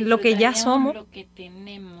vibrando en lo que ya somos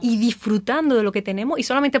y disfrutando de lo que tenemos, y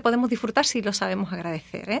solamente podemos disfrutar si lo sabemos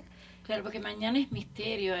agradecer, ¿eh? Claro, porque mañana es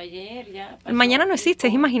misterio, ayer ya pasó. Mañana no existe,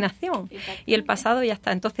 es imaginación, y el pasado ya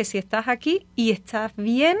está. Entonces, si estás aquí y estás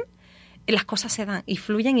bien, las cosas se dan y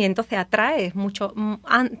fluyen, y entonces atraes mucho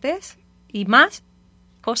antes y más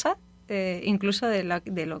cosas, incluso de lo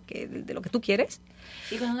que tú quieres.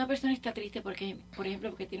 Y cuando una persona está triste porque, por ejemplo,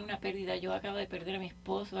 porque tiene una pérdida, yo acabo de perder a mi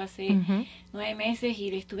esposo hace 9 meses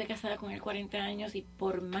y estuve casada con él 40 años, y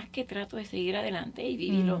por más que trato de seguir adelante y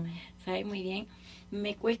vivirlo, ¿sabes? Muy bien,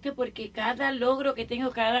 me cuesta porque cada logro que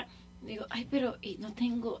tengo, digo, ay, pero no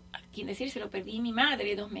tengo a quien decírselo. Perdí a mi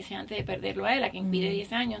madre 2 meses antes de perderlo a él, a quien pide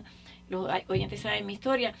 10 años. Los oyentes saben mi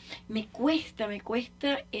historia. Me cuesta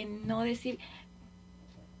en no decir,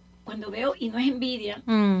 cuando veo, y no es envidia,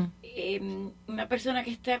 una persona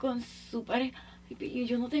que está con su pareja, y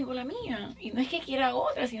yo no tengo la mía, y no es que quiera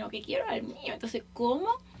otra, sino que quiero al mío. Entonces, ¿cómo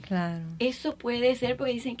eso puede ser?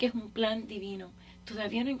 Porque dicen que es un plan divino.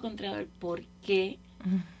 Todavía no he encontrado el por qué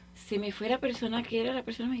se me fue la persona que era la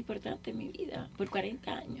persona más importante en mi vida por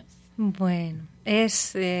 40 años. Bueno,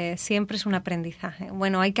 siempre es un aprendizaje.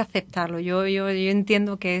 Bueno, hay que aceptarlo. Yo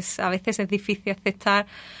entiendo que a veces es difícil aceptar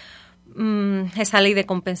esa ley de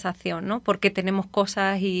compensación, ¿no? Porque tenemos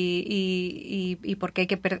cosas y porque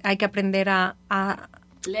hay que aprender a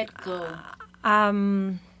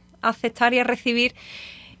aceptar y a recibir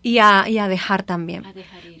y a dejar también.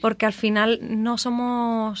 Porque al final no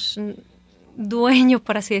somos dueños,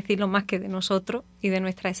 por así decirlo, más que de nosotros y de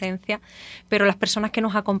nuestra esencia, pero las personas que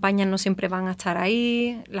nos acompañan no siempre van a estar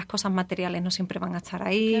ahí, las cosas materiales no siempre van a estar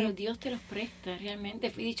ahí. Claro, Dios te los presta,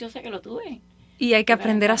 realmente fui dichosa que lo tuve. Y hay que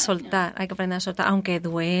aprender a soltar, aunque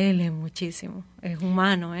duele muchísimo, es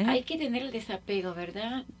humano, ¿eh? Hay que tener el desapego,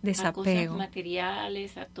 ¿verdad? Desapego. A cosas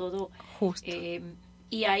materiales, a todo. Justo.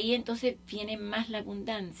 Y ahí entonces viene más la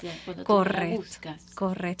abundancia, cuando tú la buscas.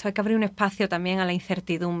 Correcto, hay que abrir un espacio también a la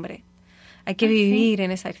incertidumbre. Hay que vivir en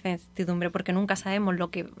esa incertidumbre, porque nunca sabemos lo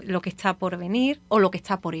que está por venir o lo que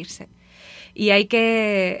está por irse. Y hay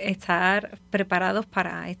que estar preparados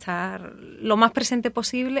para estar lo más presente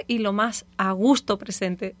posible y lo más a gusto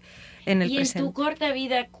presente en el presente. Y en tu corta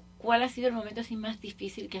vida, ¿cuál ha sido el momento así más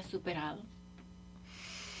difícil que has superado?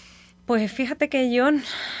 Pues fíjate que yo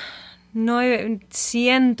no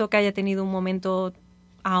siento que haya tenido un momento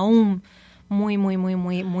aún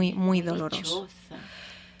muy doloroso.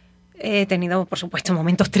 He tenido, por supuesto,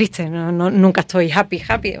 momentos tristes. Nunca estoy happy.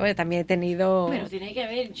 También he tenido. Pero tiene que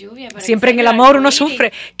haber lluvia. Siempre en el amor uno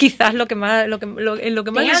sufre. Quizás lo que más.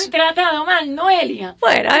 Te han tratado mal, Noelia.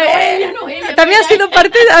 Bueno, Noelia, también ha sido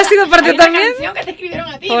parte también. Canción que te escribieron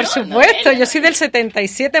a ti, por supuesto, Noelia. yo soy del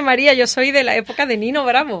 77, María. Yo soy de la época de Nino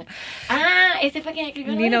Bravo. Ah, ese fue quien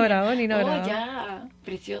escribió Nino Bravo. Ya.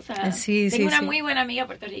 Preciosa. Sí, Tengo una sí. muy buena amiga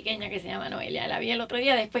puertorriqueña que se llama Noelia. La vi el otro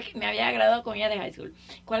día después que me había graduado con ella de high school.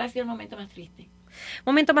 ¿Cuál ha sido el momento más triste?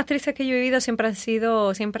 Momentos más tristes que yo he vivido siempre han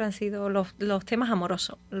sido los temas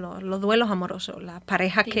amorosos, los duelos amorosos, las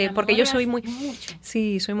parejas porque yo soy muy mucho.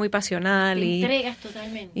 Sí, soy muy pasional y entregas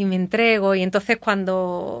totalmente. Y me entrego, y entonces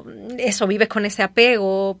cuando vives con ese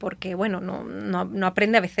apego, porque bueno, no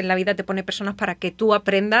aprende, a veces la vida te pone personas para que tú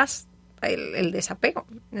aprendas el desapego.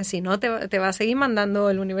 Si no, te va a seguir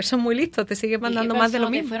mandando, el universo es muy listo, te sigue mandando más de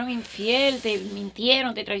lo mismo. ¿Te fueron infiel, te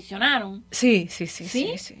mintieron, te traicionaron? Sí.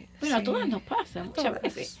 Bueno, a todas nos pasa muchas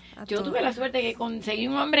veces. Yo tuve la suerte que conseguí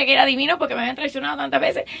un hombre que era divino porque me habían traicionado tantas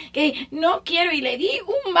veces que no quiero, y le di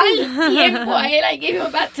un mal tiempo a él. I gave him a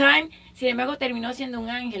bad time. Sin embargo, terminó siendo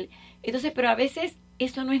un ángel. Entonces, pero a veces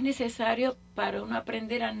eso no es necesario para uno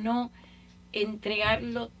aprender a no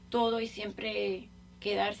entregarlo todo y siempre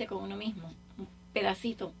quedarse con uno mismo, un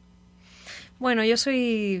pedacito. Bueno, yo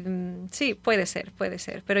soy, sí, puede ser,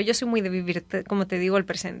 pero yo soy muy de vivir, como te digo, el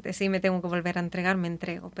presente. Si me tengo que volver a entregar, me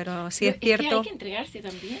entrego, pero sí es cierto. Que hay que entregarse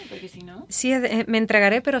también, porque si no. Sí, me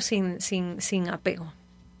entregaré, pero sin apego,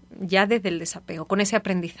 ya desde el desapego, con ese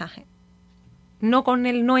aprendizaje. No con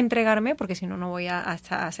el no entregarme, porque si no, no voy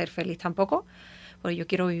a ser feliz tampoco, porque yo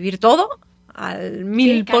quiero vivir todo al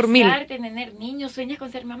 1000 por 1000. ¿Casarte, tener niños? ¿Sueñas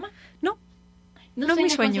con ser mamá? No es mi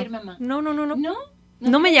sueño. Con ser mamá? No. ¿No?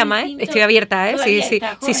 No me llama, estoy abierta,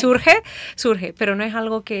 si surge, pero no es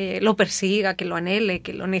algo que lo persiga, que lo anhele,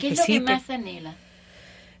 que lo necesite. ¿Qué es lo que más anhela?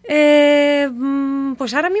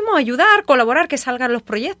 Pues ahora mismo ayudar, colaborar, que salgan los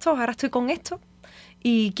proyectos. Ahora estoy con esto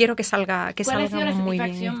y quiero que salga muy bien. ¿Cuál ha sido la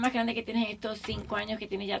satisfacción más grande que tienes en estos 5 años que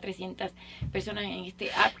tienes ya 300 personas en este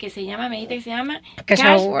app que se llama,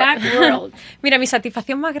 Cashback World? Mira, mi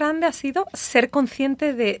satisfacción más grande ha sido ser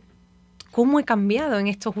consciente de cómo he cambiado en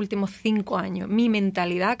estos últimos 5 años. Mi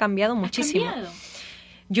mentalidad ha cambiado muchísimo.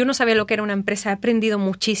 Yo no sabía lo que era una empresa, he aprendido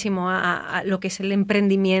muchísimo a lo que es el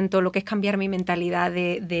emprendimiento, lo que es cambiar mi mentalidad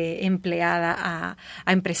de empleada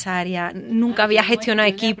a empresaria. Nunca había gestionado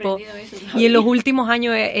equipo y en los últimos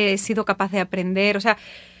años he sido capaz de aprender. O sea,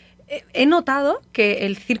 he notado que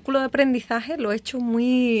el círculo de aprendizaje lo he hecho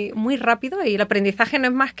muy, muy rápido y el aprendizaje no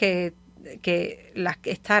es más que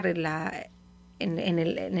estar en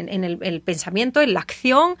el pensamiento, en la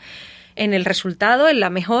acción, en el resultado, en la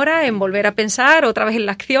mejora, en volver a pensar, otra vez en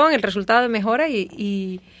la acción, el resultado de mejora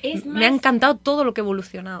y me ha encantado todo lo que ha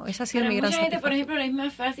evolucionado. Esa ha sido mi gran satisfacción. Por ejemplo, es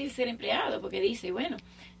más fácil ser empleado porque dice, bueno,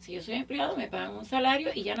 si yo soy empleado me pagan un salario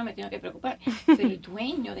y ya no me tengo que preocupar. Pero el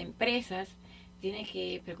dueño de empresas tiene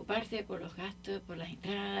que preocuparse por los gastos, por las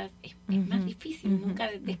entradas. Es más difícil, nunca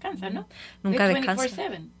descansa, ¿no? Nunca descansa.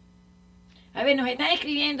 24/7. A ver, nos están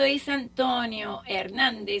escribiendo, dice Antonio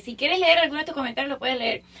Hernández. Si quieres leer alguno de estos comentarios, lo puedes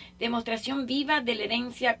leer. Demostración viva de la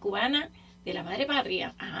herencia cubana de la madre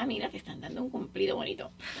patria. Ah, mira, te están dando un cumplido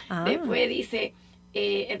bonito. Después dice,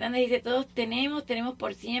 Hernández dice, todos tenemos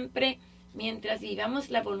por siempre, mientras vivamos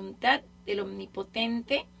la voluntad del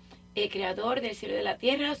omnipotente, creador del cielo y de la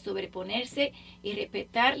tierra, sobreponerse y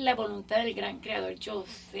respetar la voluntad del gran creador. Yo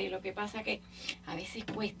sé, lo que pasa que a veces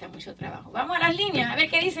cuesta mucho trabajo. Vamos a las líneas, a ver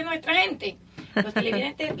qué dice nuestra gente. Los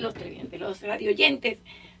televidentes, los radioyentes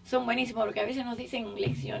son buenísimos porque a veces nos dicen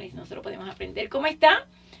lecciones, nosotros podemos aprender. ¿Cómo está?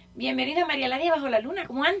 Bienvenida María Laria Bajo la Luna,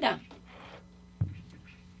 ¿cómo anda?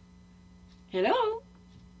 Hello.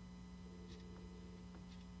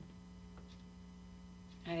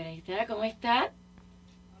 A ver, ahí está, ¿cómo está?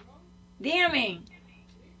 Dígame.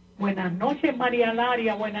 Buenas noches, María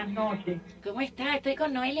Laria, buenas noches. ¿Cómo está? Estoy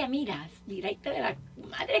con Noelia Miras, directa de la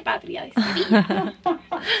madre patria de Sevilla.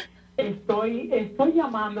 Estoy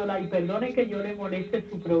llamándola y perdone que yo le moleste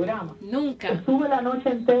su programa. Nunca. Estuve la noche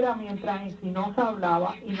entera mientras Encinosa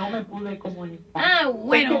hablaba y no me pude comunicar. Ah,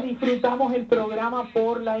 bueno. Porque disfrutamos el programa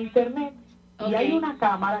por la internet. Y hay una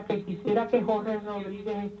cámara que quisiera que Jorge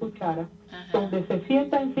Rodríguez escuchara, donde se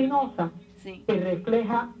sienta Encinosa, que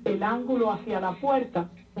refleja el ángulo hacia la puerta,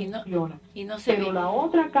 funciona. Y no se Pero ve. la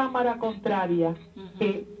otra cámara contraria,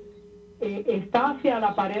 que está hacia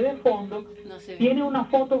la pared de fondo, tiene una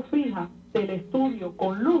foto fija del estudio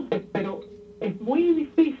con luces, pero es muy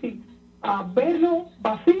difícil verlo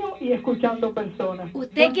vacío y escuchando personas.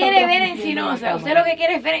 ¿Usted quiere ver Encinosa? ¿Usted lo que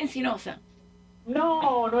quiere es ver Encinosa?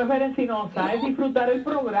 No es ver Encinosa, es disfrutar el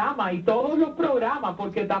programa y todos los programas,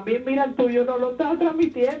 porque también, mira, el tuyo no lo está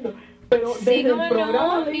transmitiendo, pero desde el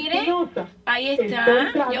programa de Encinosa, ahí está,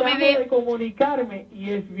 estoy tratando de comunicarme y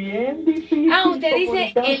es bien difícil. Usted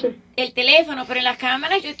dice el teléfono, pero en las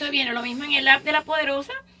cámaras yo estoy viendo lo mismo en el app de la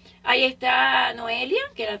Poderosa. Ahí está Noelia,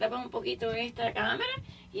 que la tapa un poquito esta cámara,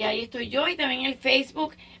 y ahí estoy yo, y también en el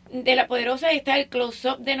Facebook de la Poderosa está el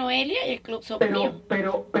close-up de Noelia y el close-up mío.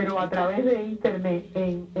 Pero a través de internet,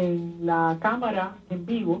 en la cámara en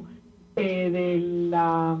vivo de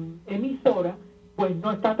la emisora, pues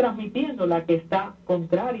no está transmitiendo, la que está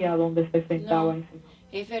contraria a donde se sentaba.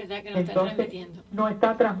 Es verdad que no está transmitiendo. No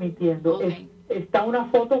está transmitiendo. Está una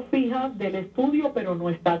foto fija del estudio, pero no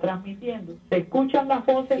está transmitiendo. Se escuchan las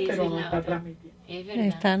voces, pero no está transmitiendo. Es verdad.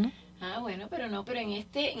 Está, ¿no? Bueno, pero en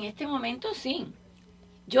este momento sí.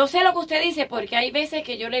 Yo sé lo que usted dice, porque hay veces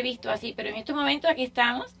que yo lo he visto así, pero en este momento aquí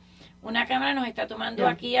estamos, una cámara nos está tomando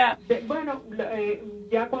aquí a...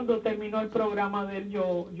 ya cuando terminó el programa de él,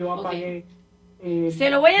 yo apagué... se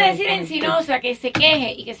lo voy a decir a Encinosa, que se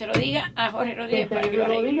queje y que se lo diga a Jorge Rodríguez. Que se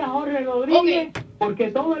lo diga a Jorge Rodríguez, porque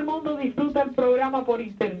todo el mundo disfruta el programa por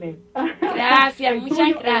internet. Gracias, muchas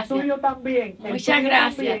gracias. El tuyo también. Muchas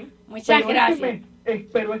gracias, muchas gracias.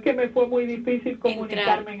 Pero es que me fue muy difícil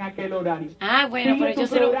comunicarme en aquel horario. Bueno, pero yo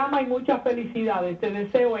se lo... programa y muchas felicidades. Te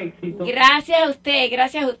deseo éxito. Gracias a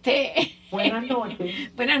usted. Buenas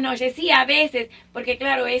noches. Buenas noches. Sí, a veces, porque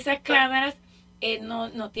claro, esas cámaras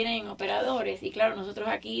no tienen operadores. Y claro, nosotros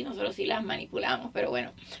sí las manipulamos. Pero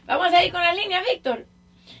bueno, vamos a seguir con las líneas, Víctor.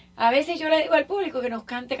 A veces yo le digo al público que nos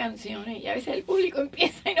cante canciones y a veces el público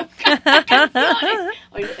empieza y nos canta canciones.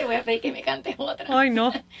 Hoy te voy a pedir que me cantes otra. Ay,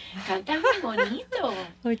 no. Cantas muy bonito.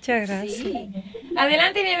 Muchas gracias. Sí.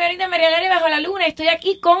 Adelante, bienvenida María Laria Bajo la Luna. Estoy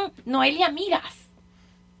aquí con Noelia Miras.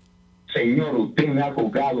 señor, usted me ha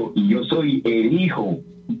tocado y yo soy el hijo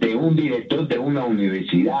de un director de una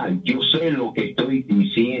universidad. Yo sé lo que estoy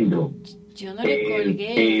diciendo. Yo no le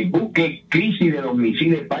colgué. Busque Crisis de los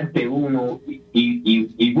Misiles parte 1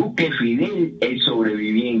 y busque Fidel el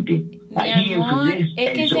sobreviviente. Allí en Fidel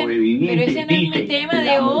el sobreviviente, pero ese no es mi tema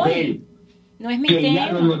de hoy. No es mi tema.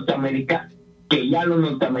 Que ya los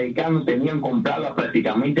norteamericanos tenían compradas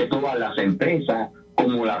prácticamente todas las empresas,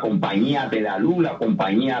 como la compañía de la luz, la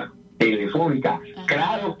compañía telefónica. Ajá.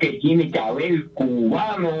 Claro que tiene que haber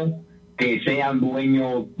cubanos que sean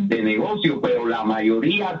dueños de negocios, pero la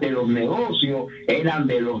mayoría de los negocios eran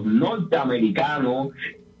de los norteamericanos,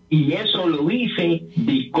 y eso lo dice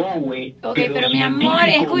Discovery. Ok, pero mi amor,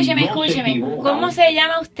 escúcheme. ¿Cómo se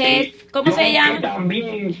llama usted? ¿Cómo se llama?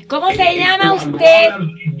 ¿Cómo se llama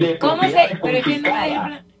usted? ¿Cómo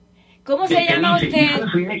se llama usted?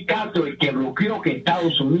 Fidel Castro, el que bloqueó que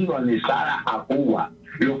Estados Unidos anexara a Cuba.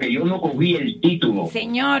 Lo que yo no cogí el título.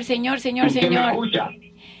 Señor. ¿Usted me escucha?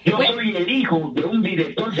 Yo soy el hijo de un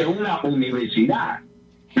director de una universidad.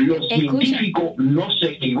 Los científicos no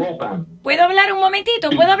se equivocan. ¿Puedo hablar un momentito?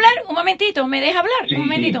 ¿Me deja hablar? Sí, un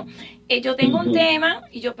momentito. Sí. Yo tengo un tema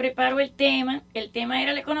y yo preparo el tema. El tema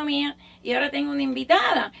era la economía y ahora tengo una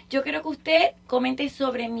invitada. Yo quiero que usted comente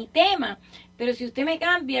sobre mi tema. Pero si usted me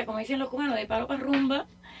cambia, como dicen los cubanos, de palo para rumba,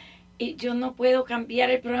 yo no puedo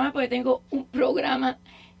cambiar el programa porque tengo un programa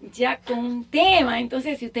ya con un tema.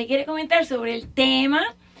 Entonces, si usted quiere comentar sobre el tema...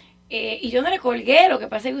 y yo no le colgué, lo que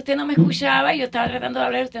pasa es que usted no me escuchaba y yo estaba tratando de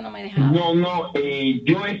hablar y usted no me dejaba.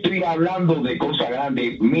 Yo estoy hablando de cosas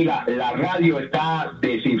grandes. Mira, la radio está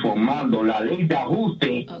desinformando. La ley de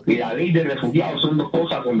ajuste y la ley de refugiados son dos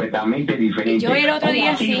cosas completamente diferentes. Yo el otro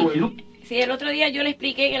día yo le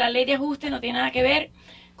expliqué que la ley de ajuste no tiene nada que ver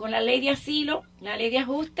con la ley de asilo. La ley de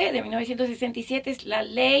ajuste de 1967 es la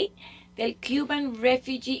ley del Cuban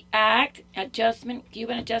Refugee Act,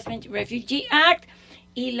 Cuban Adjustment Refugee Act.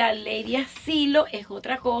 Y la ley de asilo es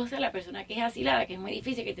otra cosa. La persona que es asilada, que es muy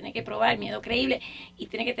difícil, que tiene que probar miedo creíble y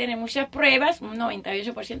tiene que tener muchas pruebas, un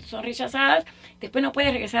 98% son rechazadas, después no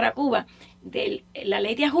puede regresar a Cuba. La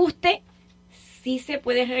ley de ajuste sí se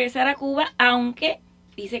puede regresar a Cuba, aunque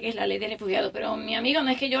dice que es la ley de refugiados. Pero mi amigo, no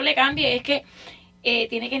es que yo le cambie, es que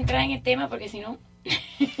tiene que entrar en el tema porque si no...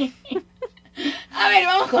 A ver,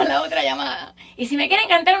 vamos con la otra llamada. Y si me quieren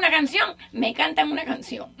cantar una canción, me cantan una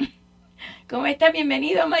canción. ¿Cómo estás?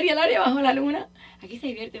 Bienvenido a María Laria Bajo la Luna. Aquí se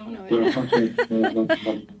divierte uno, ¿verdad?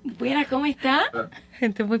 Buenas, ¿cómo está?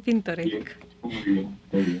 Gente muy pintoresca. Muy bien.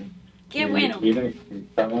 Qué bueno. Mira,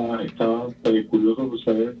 estaba curioso por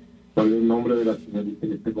saber cuál es el nombre de la señorita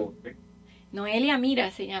que esté con usted. Noelia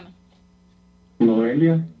Miras se llama.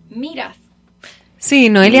 ¿Noelia? Miras. Sí,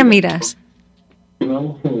 Noelia Miras. Una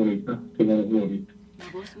voz muy bonita. Una voz muy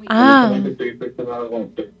Estoy impresionado con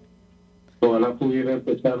usted. Ojalá pudiera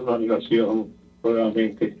empezar una relación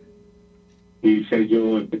nuevamente y ser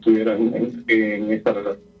yo el que estuviera en esta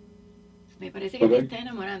relación. Me parece que te está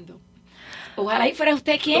enamorando. Ojalá y fuera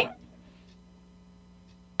usted quién.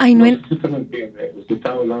 Ay, no sé si usted me entiende. Usted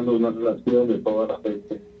está hablando de una relación de todas las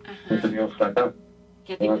veces. He tenido fracaso.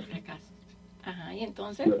 ¿Qué tipo de fracaso? Ajá, y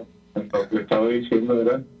entonces. Entonces le estaba diciendo,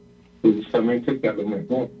 era precisamente que a lo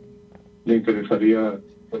mejor le interesaría.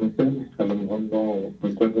 A lo mejor no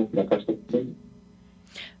encuentro un fracaso.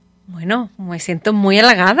 Bueno, me siento muy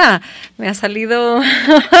halagada. Me ha salido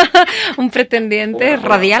un pretendiente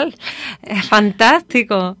radial.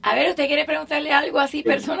 Fantástico. A ver, ¿usted quiere preguntarle algo así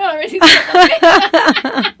personal? A ver si se lo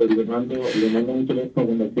contesta. Pues le mando un teléfono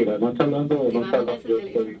cuando quiera. No está hablando. Yo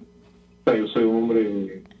soy un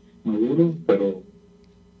hombre maduro, pero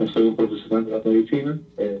no soy un profesional de la medicina.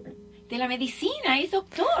 De la medicina, es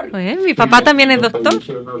doctor. Mi papá también es doctor. Yo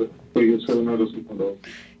soy uno de los psicólogos.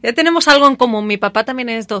 Ya tenemos algo en común, mi papá también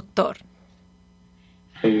es doctor.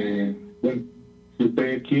 Bueno, si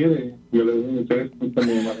usted quiere, yo le doy un interés.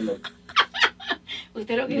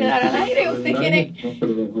 ¿Usted lo quiere dar al aire? ¿Usted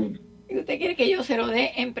quiere que yo se lo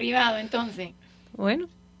dé en privado, entonces? Bueno.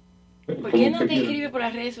 ¿Por qué no te escribe por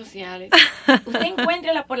las redes sociales? Usted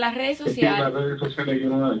encuéntrala por las redes sociales. Por las redes sociales yo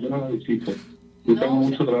no la visito. Yo tengo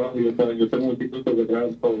mucho trabajo, yo tengo un instituto que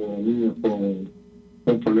trabajo con niños con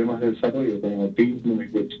problemas de desarrollo, con autismo,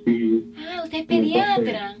 epilepsia. Usted es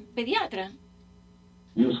pediatra. ¿Pediatra?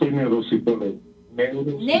 Yo soy neuropsicólogo.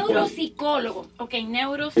 Neuropsicólogo. Ok,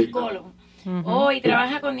 neuropsicólogo. Y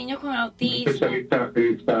trabaja con niños con autismo. Especialista,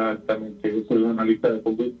 exactamente. Yo soy un analista de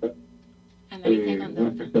conducta.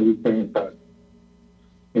 Un especialista en esta.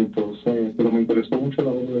 Entonces, pero me interesó mucho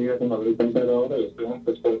la vida con la emprendedora. Yo soy una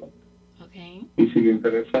persona. Okay. Y si le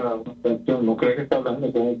interesa una canción, no cree que está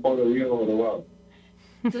hablando con un pobre viejo robado.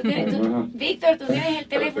 Víctor, ¿tú tienes el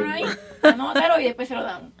teléfono ahí? Anótalo y después se lo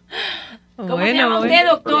damos. ¿Cómo se llama usted,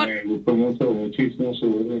 doctor? Me gustó muchísimo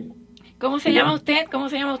su... ¿Cómo se llama usted? ¿Cómo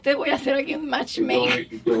se llama usted? Voy a hacer aquí un matchmaker.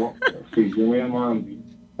 Yo me llamo Andy.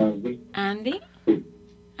 ¿Andy? Sí.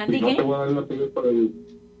 ¿Andy si qué? No te voy a dar la tuya por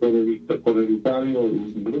el Italia,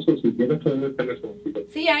 incluso si quieres tener el teléfono.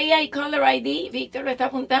 Sí, ahí hay caller ID. Víctor lo está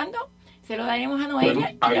apuntando. Se lo daremos a Noelia.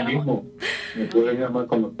 Bueno, ahí mismo. Me pueden llamar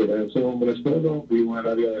cuando quieras. Yo soy hombre solo, vivo en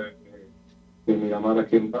el área de Miramar,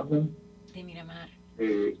 aquí en Italia. De Miramar.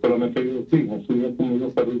 Solamente vivo aquí, no estoy yo con mi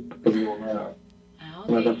dos perritos, tengo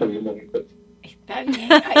una casa bien bonita. Está bien,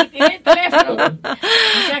 ahí tiene el teléfono.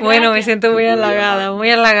 Bueno, me siento muy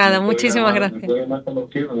halagada, muchísimas gracias. Me pueden llamar cuando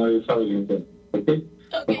quieran, nadie sabe el internet. ¿Okay?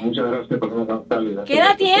 Pues muchas gracias por no cantarle. ¿Qué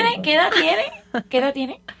edad tiene? ¿Qué edad tiene? ¿Qué edad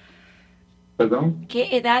tiene? ¿Perdón?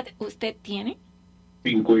 ¿Qué edad usted tiene?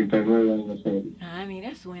 59 años. Ah,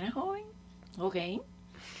 mira, suena joven. Ok,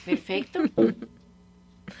 perfecto.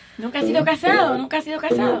 ¿Nunca ha sido casado? ¿Nunca ha sido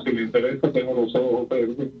casado? Si me interesa, tengo los ojos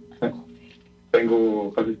verdes.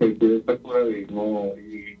 Tengo casi 60 estatura y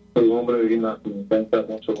soy un hombre de gimnasio. Me encanta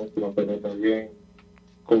mucho mantenerme bien,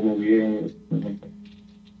 como bien.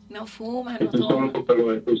 No fuma, no estoy toma.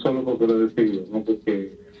 Estoy solo porque lo he decidido, no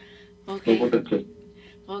porque... Okay. No porque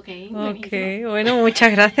Ok, bueno, muchas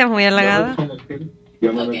gracias, muy halagada.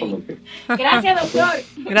 Gracias, doctor.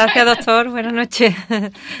 Gracias, doctor. Buenas noches.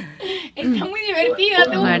 Está muy divertida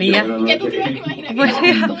tú. María. ¿Qué tú te vas a imaginar?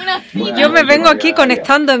 Bueno, yo me vengo aquí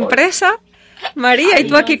conectando empresas, María, y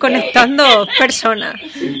tú aquí conectando personas.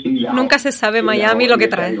 Nunca se sabe Miami lo que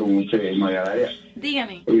trae.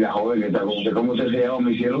 Dígame. Y la joven que está con usted, ¿cómo usted se llama,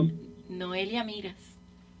 mi cielo? Noelia Miras.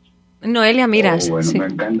 Noelia Miras. Bueno, sí.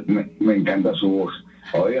 me encanta su voz.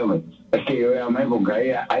 Óigame, es que yo llamé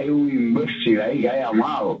porque hay un imbécil ahí que ha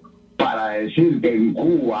llamado para decir que en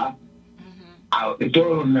Cuba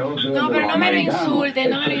todos los negocios... No, pero no me lo insulte,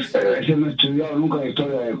 no me lo insulte. Ese no ha estudiado nunca la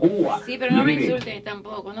historia de Cuba. Sí, pero no me insulte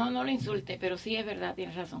tampoco, no lo insulte, pero sí es verdad,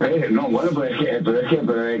 tienes razón. No, bueno, pero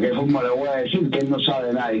de qué forma le voy a decir que él no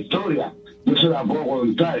sabe nada de historia. Yo se la puedo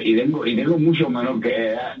contar y tengo mucho menor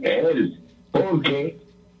que él, porque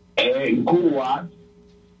en Cuba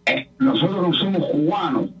nosotros no somos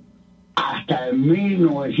cubanos. Hasta en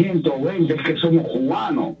 1920 es que somos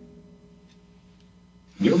cubanos.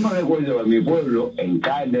 Yo me recuerdo que en mi pueblo, en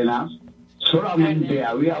Cárdenas, solamente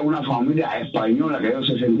había una familia española que ellos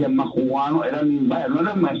se sentían más cubanos, no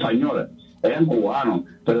eran más españoles, eran cubanos,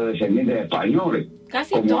 pero descendientes de españoles.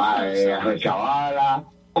 Casi como todos. Arrechavala,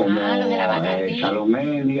 como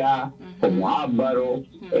Salomedia, como Álvaro,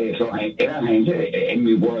 eran gente en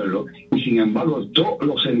mi pueblo, y sin embargo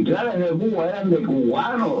los centrales de Cuba eran de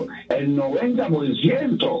cubanos, el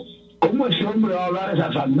 90%. ¿Cómo ese hombre va a hablar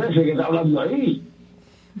esa sandeces que está hablando ahí?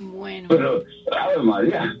 Bueno. Pero, a ver,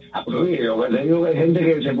 María, lo que te digo que hay gente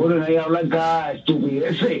que se pone ahí a hablar cada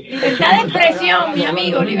estupidez. Libertad de expresión, mi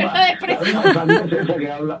amigo, libertad de expresión. Esa sandeces esa que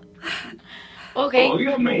habla. Okay.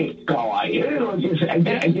 Óigame, caballero, hay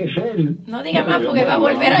que ser... No diga más porque va a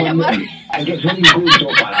volver a llamar. Hay que ser inculto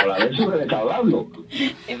para hablar de eso que le está hablando.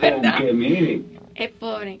 Es verdad. Porque, mire, es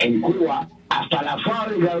pobre. En Cuba, hasta la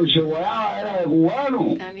fábrica de chocolate era de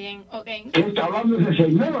cubano. También, ok. ¿Qué está hablando ese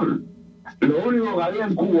señor? Lo único que había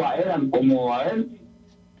en Cuba eran como, a ver,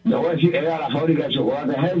 le voy a decir, era la fábrica de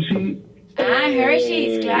chocolate Hershey.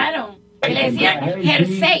 Hershey's, claro. Que le decían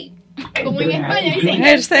Hershey. Como en España dicen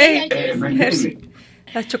Hershey.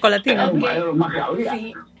 Las chocolatinas. Era lo más que había.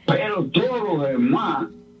 Sí. Pero todo lo demás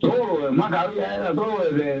que había era todo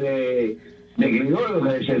de criollos,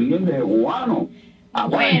 de descendientes de cubanos.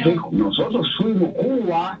 Aparte, nosotros fuimos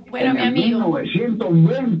Cuba en el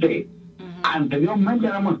 1920. Anteriormente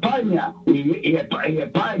éramos España, y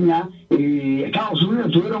España y Estados Unidos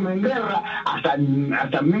estuvieron en guerra hasta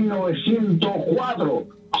 1904.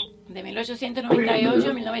 De 1898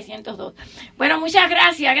 a 1902. Bueno, muchas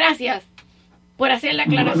gracias por hacer la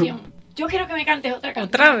aclaración. Yo quiero que me cantes otra canción.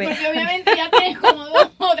 ¿Otra vez? Porque obviamente ya tienes como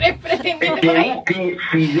 2 o 3 pretendientes por ahí. Que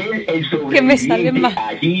Fidel el sobreviviente, que me salen más.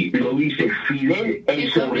 Allí lo dice Fidel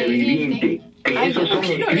el sobreviviente. Que esos son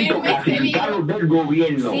escritos clasificados del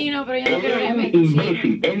gobierno. Sí, no, pero yo no él quiero es un leerme.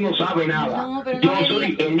 imbécil, él no sabe nada. No, pero yo no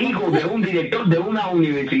soy el hijo de un director de una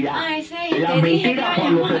universidad. Las mentiras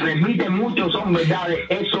cuando se repiten mucho son verdades.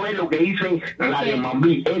 Eso es lo que dice Radio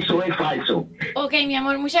Mambí. Eso es falso. Ok, mi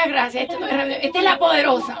amor, muchas gracias. Esta es la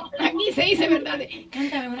Poderosa. Aquí se dice verdad.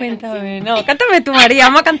 Cántame una canción. No, cántame tú, María.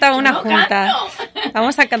 Vamos a cantar una junta. Canto.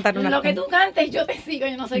 Vamos a cantar una Lo junta. que tú cantes, yo te sigo.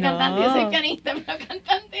 Yo no soy cantante, yo soy pianista, pero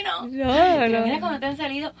cantante no. No. Pero mira, cuando te han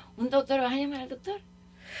salido un doctor, ¿vas a llamar al doctor?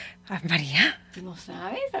 María. Tú no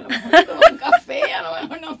sabes, a lo mejor tomó un café, a lo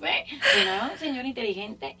mejor no sé. Sonaba un señor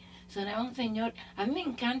inteligente, sonaba un señor... A mí me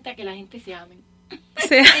encanta que la gente se ame.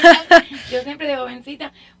 Sí. Yo siempre de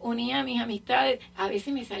jovencita unía a mis amistades. A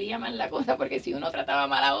veces me salía mal la cosa porque si uno trataba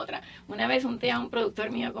mal a otra. Una vez unté a un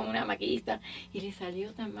productor mío con una maquillista y le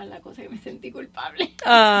salió tan mal la cosa que me sentí culpable.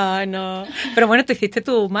 Ah, no. Pero bueno, tú hiciste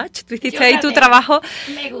tu match, tú hiciste ahí tu trabajo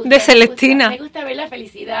de Celestina. Me gusta ver la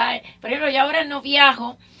felicidad. Por ejemplo, yo ahora no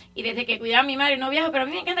viajo. Y desde que cuidaba a mi madre no viajo, pero a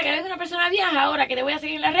mí me encanta que a veces una persona viaja ahora, que te voy a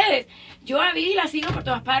seguir en las redes. Yo a Vivi la sigo por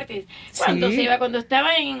todas partes. Cuando estaba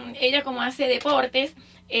ella como hace deportes,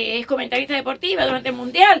 es comentarista deportiva durante el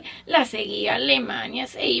Mundial, la seguía a Alemania,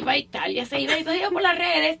 se iba a Italia, se iba, entonces yo por las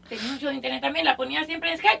redes, tenía mucho de internet también, la ponía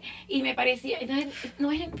siempre en Skype y me parecía, entonces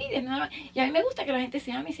no es envidia, nada más. Y a mí me gusta que la gente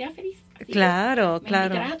se ame y sea feliz. Así claro. Me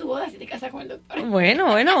invitarás a tu boda si te casas con el doctor.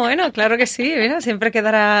 Bueno, claro que sí, mira, siempre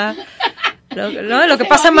quedará... Lo que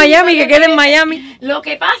pasa en Miami, que quede en Miami. Lo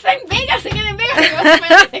que pasa en Vegas, se queda en Vegas. Lo que pasa en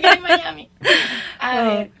Miami, se queda en Miami. A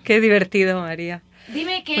ver. Qué divertido, María.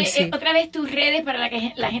 Dime que otra vez tus redes para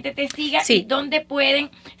que la gente te siga y dónde pueden,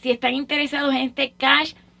 si están interesados en este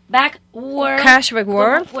Cashback World.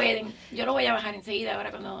 ¿Cómo pueden? Yo lo voy a bajar enseguida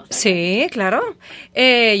ahora cuando... Sí, claro.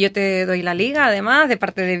 Yo te doy la liga, además, de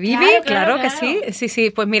parte de Vivi. Claro que sí. Sí,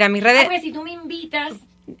 pues mira, mis redes... Porque si tú me invitas...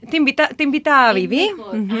 Te invita a Vivi.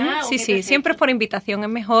 Sí, siempre es por invitación, es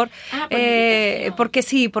mejor.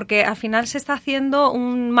 Porque al final se está haciendo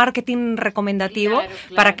un marketing recomendativo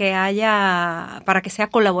para que sea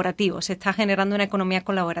colaborativo. Se está generando una economía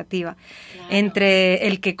colaborativa. Entre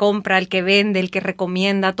el que compra, el que vende, el que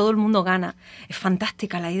recomienda, todo el mundo gana. Es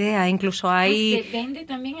fantástica la idea, incluso hay... ¿Se vende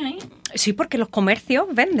también ahí? Sí, porque los comercios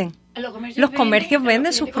venden. Los comercios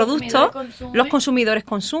venden sus productos, los consumidores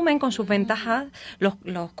consumen con sus ventajas,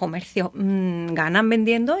 los comercios ganan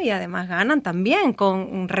vendiendo y además ganan también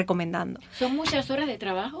recomendando. ¿Son muchas horas de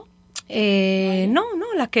trabajo? No,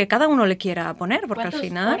 las que cada uno le quiera poner, porque al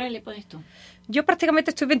final... ¿Cuántas horas le pones tú? Yo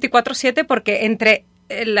prácticamente estoy 24/7 porque entre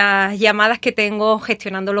las llamadas que tengo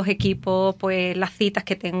gestionando los equipos, pues las citas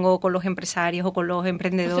que tengo con los empresarios o con los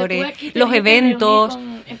emprendedores, los eventos,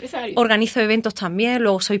 organizo eventos también,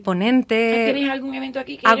 luego soy ponente. ¿Tienes algún evento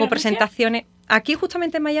aquí que hago presentaciones? Aquí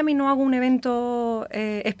justamente en Miami no hago un evento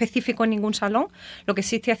específico en ningún salón, lo que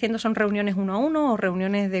sí estoy haciendo son reuniones 1 a 1 o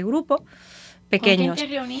reuniones de grupo. Pequeños. ¿Con quién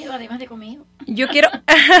te has reunido, además de conmigo? Yo quiero,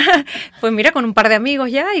 pues mira, con un par de amigos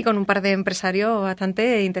ya y con un par de empresarios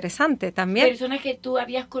bastante interesantes también. Personas que tú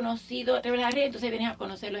habías conocido a través de las redes, entonces vienes a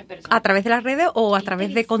conocerlos en persona. A través de las redes o a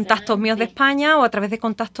través de contactos míos de España o a través de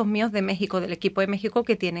contactos míos de México, del equipo de México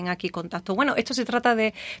que tienen aquí contactos. Bueno, esto se trata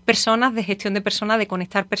de personas, de gestión de personas, de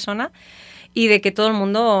conectar personas y de que todo el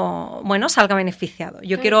mundo, salga beneficiado.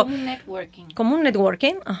 Yo quiero... Como un networking. Como un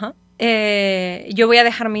networking, ajá. Yo voy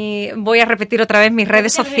a repetir otra vez mis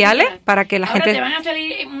redes sociales para que la gente... Ahora te van a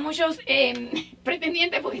salir muchos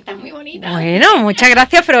pretendientes porque están muy bonitas. Bueno, muchas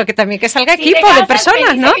gracias, pero que también que salga equipo de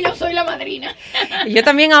personas, ¿no? Yo soy la madrina. Yo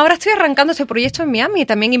también ahora estoy arrancando este proyecto en Miami y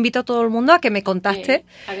también invito a todo el mundo a que me contacte.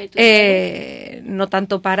 No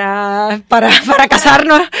tanto para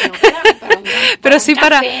casarnos, pero sí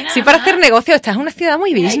para hacer negocios. Esta es una ciudad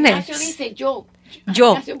muy business. Dice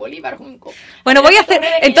Bueno, voy a hacer,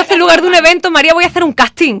 entonces en lugar de un evento, María, voy a hacer un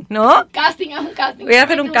casting, ¿no? Un casting. Voy a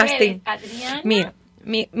hacer un casting. Mira,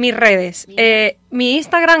 mis redes. Mi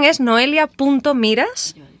Instagram es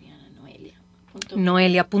noelia.miras.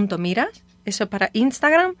 Noelia.miras. Eso para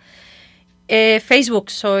Instagram.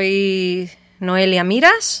 Facebook soy Noelia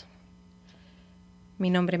Miras. Mi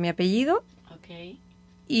nombre, mi apellido.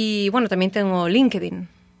 Y bueno, también tengo LinkedIn.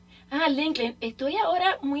 LinkedIn. Estoy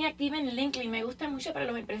ahora muy activa en LinkedIn. Me gusta mucho para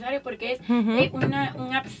los empresarios porque es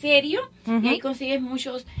un app serio y ahí consigues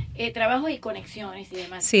muchos trabajos y conexiones y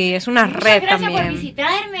demás. Sí, es una red también. Gracias por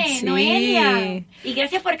visitarme, Noelia. Y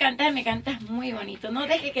gracias por cantar. Me cantas muy bonito. No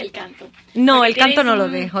dejes que el canto. No, el canto no lo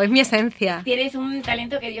dejo. Es mi esencia. Tienes un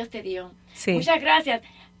talento que Dios te dio. Sí. Muchas gracias.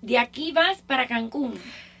 De aquí vas para Cancún.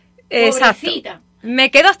 Exacto. Pobrecita.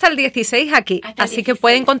 Me quedo hasta el 16 aquí, así que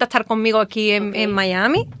pueden contactar conmigo aquí en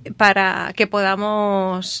Miami para que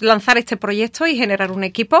podamos lanzar este proyecto y generar un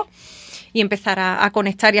equipo y empezar a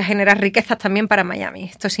conectar y a generar riquezas también para Miami.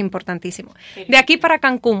 Esto es importantísimo. Perfecto. De aquí para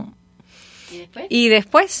Cancún. ¿Y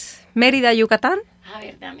después? Mérida, Yucatán.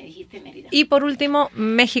 Verdad, me dijiste Mérida. Y por último,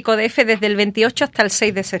 México DF desde el 28 hasta el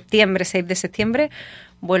 6 de septiembre. 6 de septiembre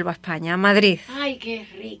vuelvo a España, a Madrid. Ay, qué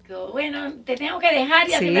rico. Bueno, te tengo que dejar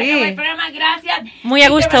y Sí. así acaba el programa. Gracias. Muy a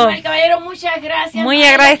gusto. Manuel Caballero, muchas gracias. Muy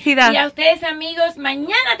María. agradecida. Y a ustedes, amigos,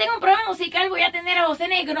 mañana tengo un programa musical. Voy a tener a José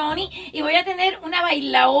Negroni y voy a tener una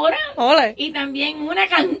bailadora. ¡Ole! Y también una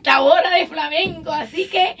cantadora de flamenco. Así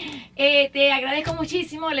que te agradezco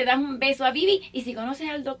muchísimo. Le das un beso a Vivi. Y si conoces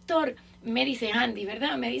al doctor, me dice Andy,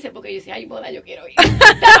 ¿verdad? Me dice, porque yo decía, ay, boda, yo quiero ir.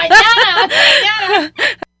 ¡Hasta mañana! ¡Hasta mañana!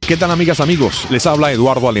 ¿Qué tal, amigas, amigos? Les habla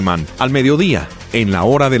Eduardo Alemán. Al mediodía, en la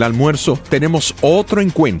hora del almuerzo, tenemos otro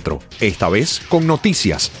encuentro, esta vez con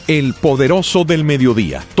noticias, el Poderoso del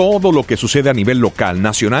Mediodía. Todo lo que sucede a nivel local,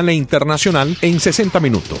 nacional e internacional en 60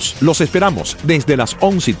 minutos. Los esperamos desde las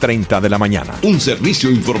 11:30 de la mañana. Un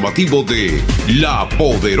servicio informativo de La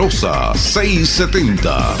Poderosa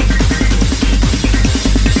 670.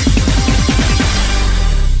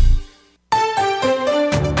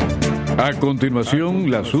 A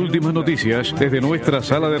continuación, las últimas noticias desde nuestra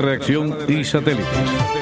sala de reacción y satélites.